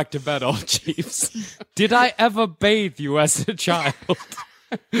 Go back to bed, old Jeeves. Did I ever bathe you as a child?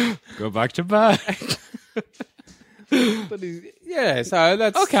 Go back to bed. Yeah, so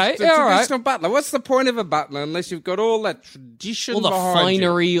that's Okay, the yeah, all right. traditional butler. What's the point of a butler unless you've got all that tradition, All the behind you?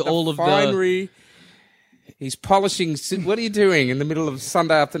 finery, The all of the- finery. He's polishing. What are you doing in the middle of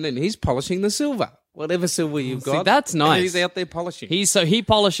Sunday afternoon? He's polishing the silver, whatever silver you've See, got. that's and nice. He's out there polishing. He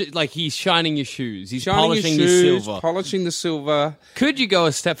polishes, like he's shining your shoes. He's Shining polishing your shoes, your silver. polishing the silver, Could you go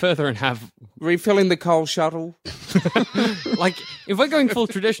a step further and have, refilling the coal shuttle. like, if we're going full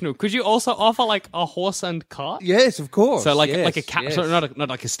traditional, could you also offer like a horse and cart? Yes, of course. So like yes, a cat, yes. so not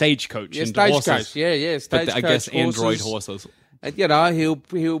like a stagecoach. Yeah, and stagecoach. horses, Yeah, but stagecoach. I guess android horses. horses. And, you know,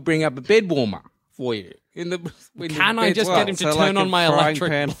 he'll bring up a bed warmer for you. When Can the I bed's just well. get him to So turn like on my a frying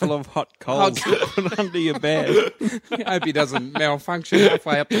electric? pan full of hot coals to put under your bed. I hope he doesn't malfunction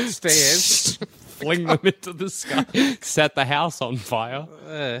halfway up the stairs. Fling them into the sky, set the house on fire.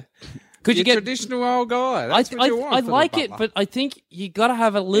 Could you You're get? traditional old guy. That's what you want I for the like it, butler. but I think you got to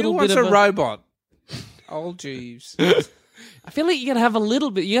have a Who little wants bit of a robot? Old Jeeves. I feel like you gotta have a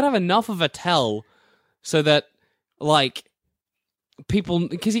little bit. You gotta have enough of a tell, so that like people,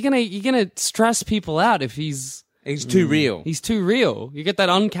 because you're gonna stress people out if he's He's too real. too real. You get that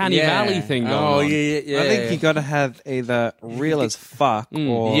uncanny valley thing going Oh on. yeah. I think you got to have either real as fuck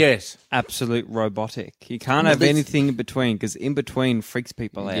or Yes. absolute robotic. You can't have anything in between because in between freaks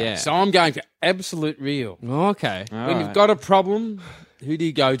people out. Yeah. So I'm going for absolute real. Okay, When you've got a problem, who do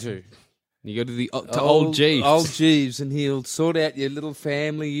you go to? you go to the to old Jeeves. Old Jeeves, and he'll sort out your little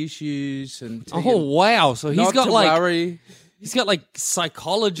family issues and. tell Oh you wow! So he's not got to like worry. he's got like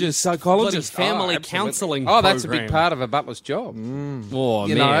psychologists, Psychologist, family absolutely. counselling. Oh, that's a program. big part of a butler's job. Oh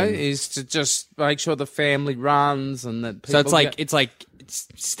You man! know, is to just make sure the family runs and that. People So it's like get-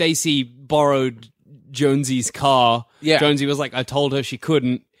 Stacy borrowed Jonesy's car. Yeah. Jonesy was like, I told her she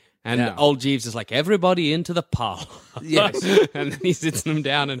couldn't. And Yeah. old Jeeves is like, everybody into the parlor. Yes. And then he sits them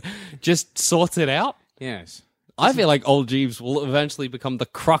down and just sorts it out. yes. I feel like old Jeeves will eventually become the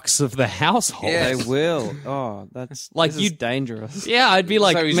crux of the household. Yeah. They will. Oh, that's Like this you- is dangerous. Yeah, I'd be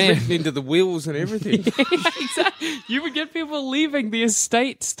like, So he's man. written into the wills and everything. Exactly. You would get people leaving the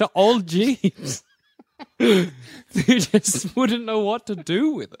estates to old Jeeves. Who just wouldn't know what to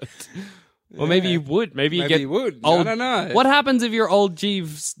do with it. Or maybe you would. Maybe you Maybe get you would. I Old, don't know. What happens if your old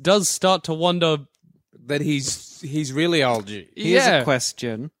Jeeves does start to wonder? That he's really old G. Here's yeah. a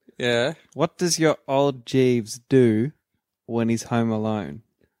question. Yeah. What does your old Jeeves do when he's home alone?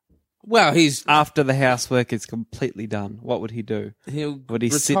 Well, After the housework is completely done, what would he do? he'll Would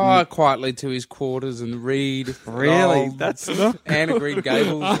he sit retire and- quietly to his quarters and read. Really? old That's not Anna Green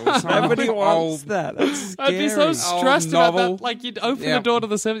Gables or some Nobody old. wants that. That's I'd be so scary. stressed about novel. that. Like, you'd open Yeah. the door to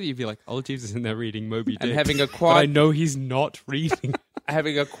the 70s, you'd be like, old Jeeves is in there reading Moby Dick. And having a But I quiet, know he's not reading.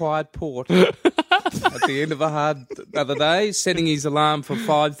 having a quiet port at the end of another day, setting his alarm for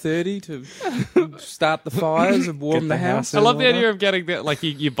 5:30 to start the fires and warm the house. I love the idea of getting that. Like,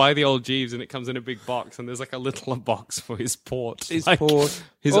 you buy the old Jeeves and it comes in a big box, and there's like a little box for his port. His like, port,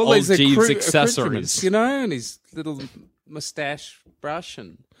 his all old these Jeeves accoutrements, accessories. you know, and his little moustache brush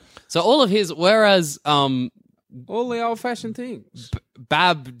and So all of his, whereas all the old-fashioned things.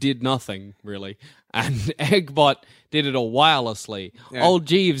 Bab did nothing really, and Eggbot did it all wirelessly. Yeah. Old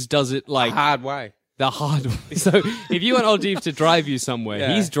Jeeves does it like Hard way. the hard way. So if you want old Jeeves to drive you somewhere,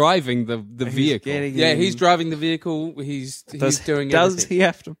 Yeah. he's driving the vehicle. Getting Yeah, in- he's driving the vehicle. He's doing Does everything. he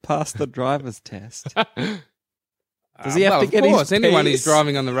have to pass the driver's test? Does he Well, have to get of his course, anyone who's Ps?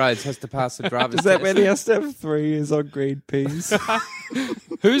 driving on the roads has to pass the driver's Does that test. mean he has to have 3 years on green peas?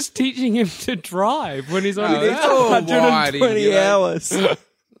 Who's teaching him to drive when he's on No, his it's all whiny, 120 you know. hours.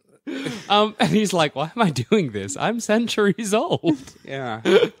 And he's like, why am I doing this? I'm centuries old. Yeah.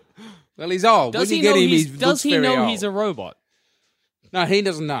 Well, he's old. Does When he you know get him, he's, he does looks he very know old. he's a robot? No, he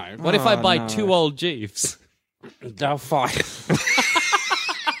doesn't know. What if I buy no. 2 old Jeeves? They'll fight.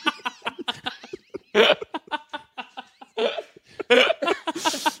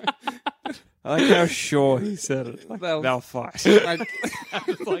 I like how sure he said it. Like, they'll fight.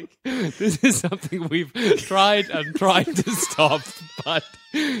 It's like, this is something we've tried to stop, but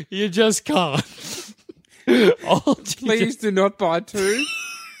you just can't. Old Jeeves. Please do not buy 2.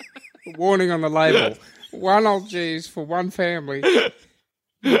 Warning on the label. 1 old G's for 1 family.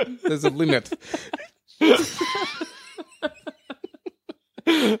 There's a limit.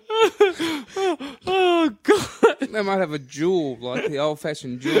 Oh, God. They might have a jewel, like the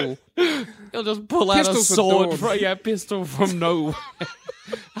old-fashioned jewel. He'll just pull out a Pistols for sword, dawn. Pistol from nowhere.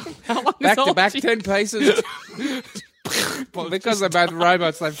 How long is Back to old back, Jeeves? 10 paces. Because they're both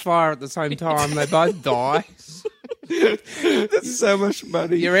robots, they fire at the same time. They both die. That's so much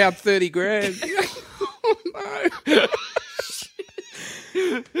money. You're out 30 grand. No.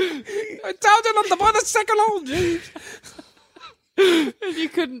 I told you not to buy the second old Jeeves. And you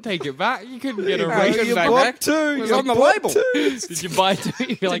couldn't take it back. You couldn't get a No, ring. you You back bought back. 2. It was You on the bought label. 2. Did you buy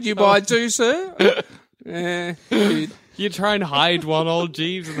 2? You're like, Did you "Oh." buy 2, sir? Dude. You try and hide 1 old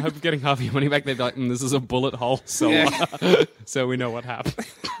Jeeves and hope of getting half your money back. They'd be like, this is a bullet hole, so so we know what happened.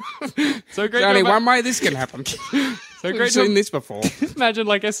 So great. There's only robot- one way this can happen. So We've great. seen this before. Imagine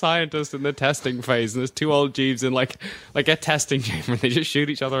like a scientist in the testing phase, and there's 2 old Jeeves in like a testing chamber, and they just shoot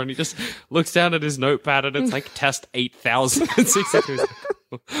each other, and he just looks down at his notepad, and it's like test 8,062.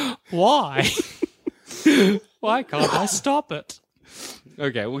 Why? Why can't I stop it?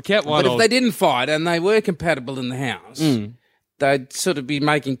 Okay, we'll get 1 But if old. they didn't fight and they were compatible in the house, they'd sort of be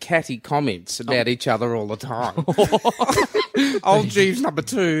making catty comments about each other all the time. Old Jeeves number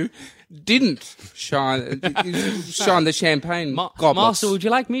 2 didn't shine the champagne goblets. Master, would you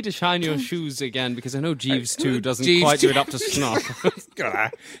like me to shine your shoes again? Because I know Jeeves 2 doesn't Jeeves quite do it 2. up to snuff.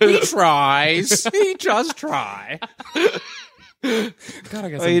 He tries. He does try. God, I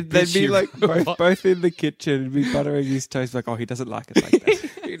got some They'd be bitchy like robot. both in the kitchen and be buttering his toast. Like, oh, he doesn't like it like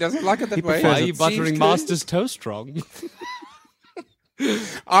that. He doesn't like it that way. Why are you Jeeves buttering could. Master's toast wrong?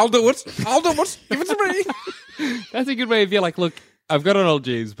 I'll do it. Give it to me. That's a good way of being like, look, I've got an old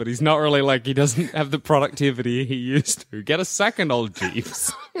Jeeves, but he's not really like, he doesn't have the productivity he used to. Get a second old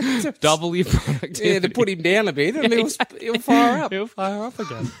Jeeves. Double your productivity. Yeah, to put him down a bit and he'll fire up. He'll fire up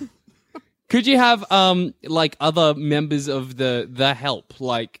again. Could you have like other members of the help?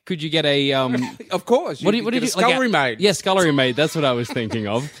 Like, could you get a Of course. what you did get you a scullery maid. Yeah, scullery maid. That's what I was thinking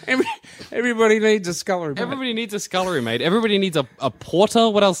of. Everybody needs a scullery maid. Everybody needs a scullery maid. Everybody needs a porter.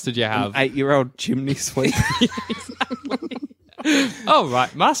 What else did you have? 8-year-old chimney sweep. Oh,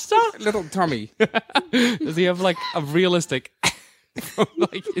 right, master. Little Tommy. Does he have like a realistic,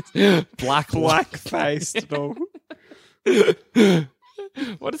 like it's black faced and all.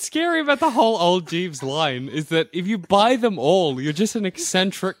 What's scary about the whole old Jeeves line is that if you buy them all, you're just an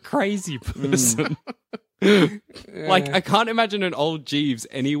eccentric, crazy person. Like, I can't imagine an old Jeeves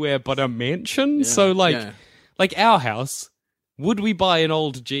anywhere but a mansion. So, like our house, would we buy an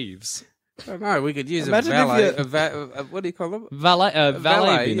old Jeeves? I don't know. We could use Imagine a if valet. What do you call them? Valet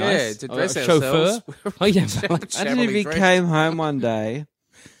valet, would be nice. yeah, to dress a ourselves. chauffeur. Oh yeah, valet. Imagine if he came home one day,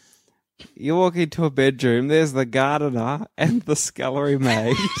 you walk into a bedroom, there's the gardener and the scullery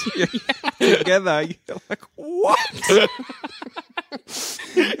maid together. You're like, what?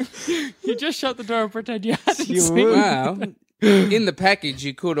 You just shut the door and pretend you hadn't You seen would. it. Well, in the package,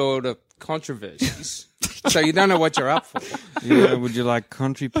 you could order controversies. So you don't know what you're up for. Yeah, would you like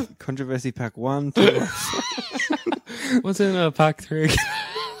controversy pack 1, 2? What's in pack 3?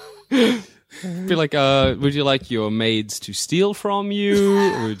 Be like, would you like your maids to steal from you,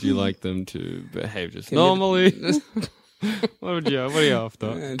 or would you like them to behave just normally? What are you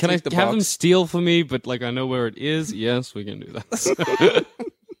after? Can I tick the have them box. steal for me, but like I know where it is? Yes, we can do that.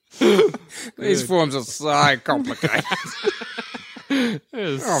 These forms are so complicated.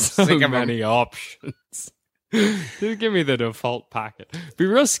 There's I'm so sick of 'em. many options. Just give me the default packet. It'd be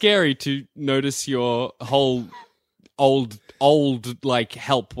real scary to notice your whole old like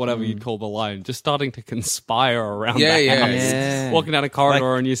help, whatever you'd call the line, just starting to conspire around Yeah, the yeah. house. Yeah. Walking down a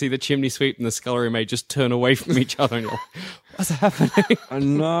corridor and you see the chimney sweep and the scullery maid just turn away from each other and you're like, what's happening? I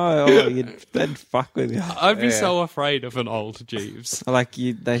know. They'd fuck with you. I'd be so afraid of an old Jeeves. Like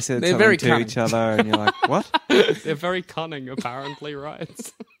they said They're something very to cunning. each other, and you're like, "What?" They're very cunning, apparently, right?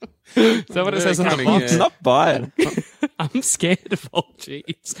 Is that what it Very says on the cunning, box? yeah. Not buying. I'm scared of old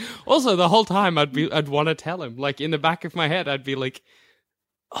Jeeves. Also, the whole time I'd want to tell him. Like in the back of my head, I'd be like,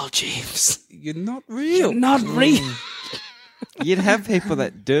 Oh, Jeeves. You're not real. Not real. You'd have people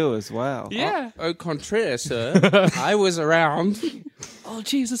that do as well. Yeah. Au contraire, sir. I was around. Oh,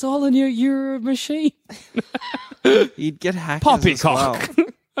 Jeeves, it's all in you're a machine. You'd get hackers Poppycock. as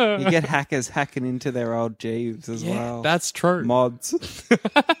well. You get hackers hacking into their old Jeeves as well. That's true. Mods.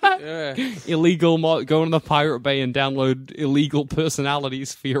 Yeah. Illegal go into the Pirate Bay and download illegal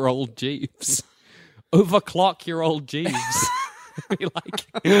personalities for your old Jeeves. Overclock your old Jeeves. Be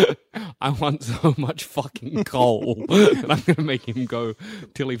like, I want so much fucking coal that I'm going to make him go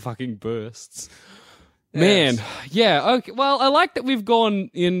till he fucking bursts. Man, yeah, okay. Well, I like that we've gone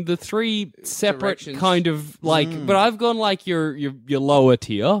in the three separate Directions. kind of like, but I've gone like your lower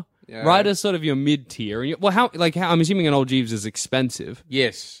tier, Yeah. right as sort of your mid tier. And how I'm assuming an old Jeeves is expensive.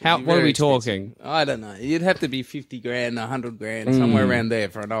 Yes. How? You're What are very we expensive. talking? I don't know. You'd have to be 50 grand, 100 grand, somewhere around there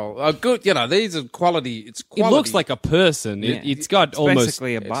for an old. Oh, good. You know, these are quality. It's It quality. looks like a person. Yeah. It's got It's almost.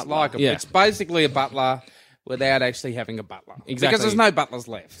 basically a It's butler. like Yeah. it's basically a butler without actually having a butler. Exactly. Because there's no butlers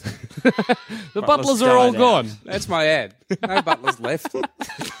left. The butlers are all died out. gone. That's my ad. No butlers left.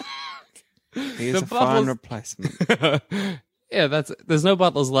 Here's The a fine bubbles- replacement. Yeah, there's no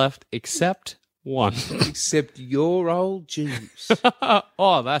butlers left except one. Except your old Jeeves.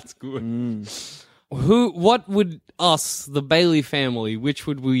 Oh, that's good. What would us, the Bailey family, which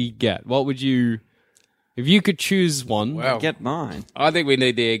would we get? What would you, if you could choose one? Well, Get mine. I think we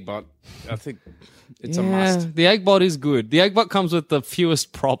need the egg bot. I think it's a must. The Eggbot is good. The Eggbot comes with the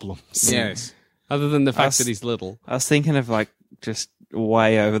fewest problems. Yes. Other than the fact Us- that he's little. I was thinking of like just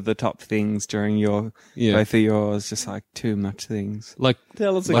way over the top things during your both of yours, just like too much things. Like,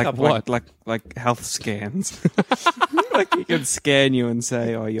 Tell us a Like couple. what? Like health scans. Like he can scan you and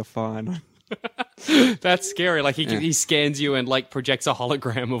say, "Oh, you're fine." that's scary. Like he scans you and like projects a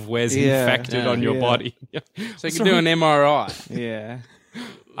hologram of where's Yeah. infected on your Yeah. body. So you can do an MRI. Yeah.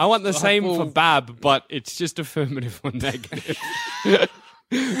 I want the same for Bab, but it's just affirmative or negative.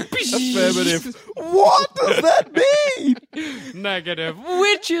 Affirmative. What does that mean? Negative.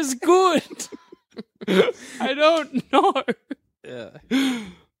 Which is good? I don't know. Yeah.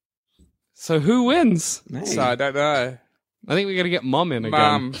 So who wins? Me. So I don't know. I think we got to get Mum in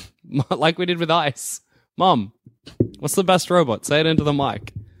again. Mum. Like we did with Ice. Mum, what's the best robot? Say it into the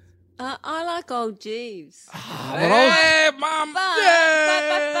mic. I like old Jeeves. Hey, Mum.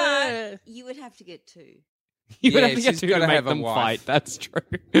 But you would have to get two. You would Yeah, have to get she's two gotta to make have a them wife. fight. That's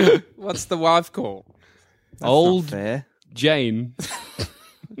true. What's the wife called? That's not Old fair. Jane.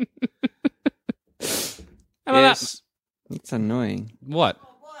 How about Yes. That's annoying. that? What?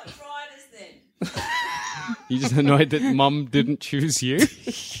 What? Fridays then. You just annoyed that Mum didn't choose you?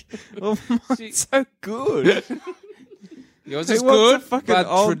 Oh, mine's so good. Yours Who is wants good, a fucking but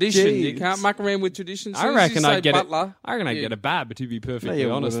old tradition. You Jeeves? can't muck around with tradition. I reckon I'd get butler, I reckon I'd Yeah. get a Bab, to be perfectly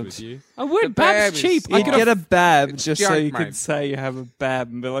you honest wouldn't. with you. I would. The Bab's Bab is- cheap. I You could get a bab It's just so junk, you can mate. say you have a bab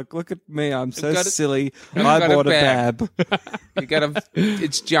and be like, look at me, I'm so got a- silly. I've I got a bought a bab." bab. You gotta.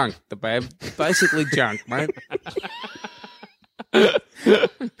 It's junk. The bab, basically junk, mate.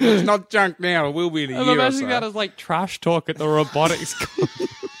 It's not junk now. It will be in a I'm year or imagining that so. as like trash talk at the robotics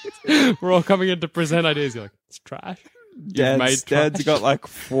class. We're all coming in to present ideas. You're like, it's trash. You've made Dad's trash. got like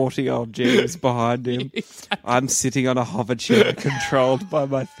 40 old Jeeves behind him. I'm sitting on a hover chair controlled by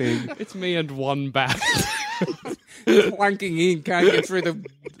my thing. It's me and one Bab. Plunking in, can't get through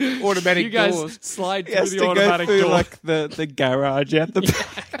the automatic You guys doors. slide He through has the to go automatic through door. like the garage at the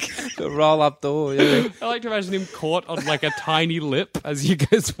back. The roll-up door. Yeah. I like to imagine him caught on like a tiny lip as you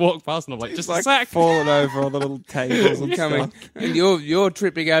guys walk past, and I'm like, just like a sec. falling over on the little tables and Coming, stuff. and you're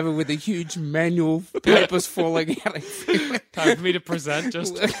tripping over with a huge manual, papers falling out. Time for me to present.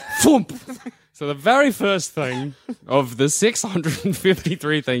 Just thump. So the very first thing of the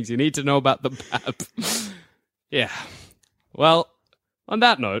 653 things you need to know about the Bab. Yeah. Well, on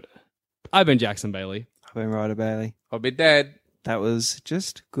that note, I've been Jackson Bailey. I've been Ryder Bailey. I'll be dead. That was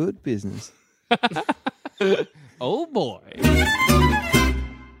just good business. Oh boy.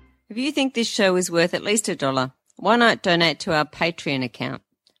 If you think this show is worth at least $1, why not donate to our Patreon account?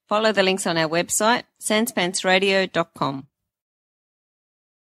 Follow the links on our website, sanspantsradio.com.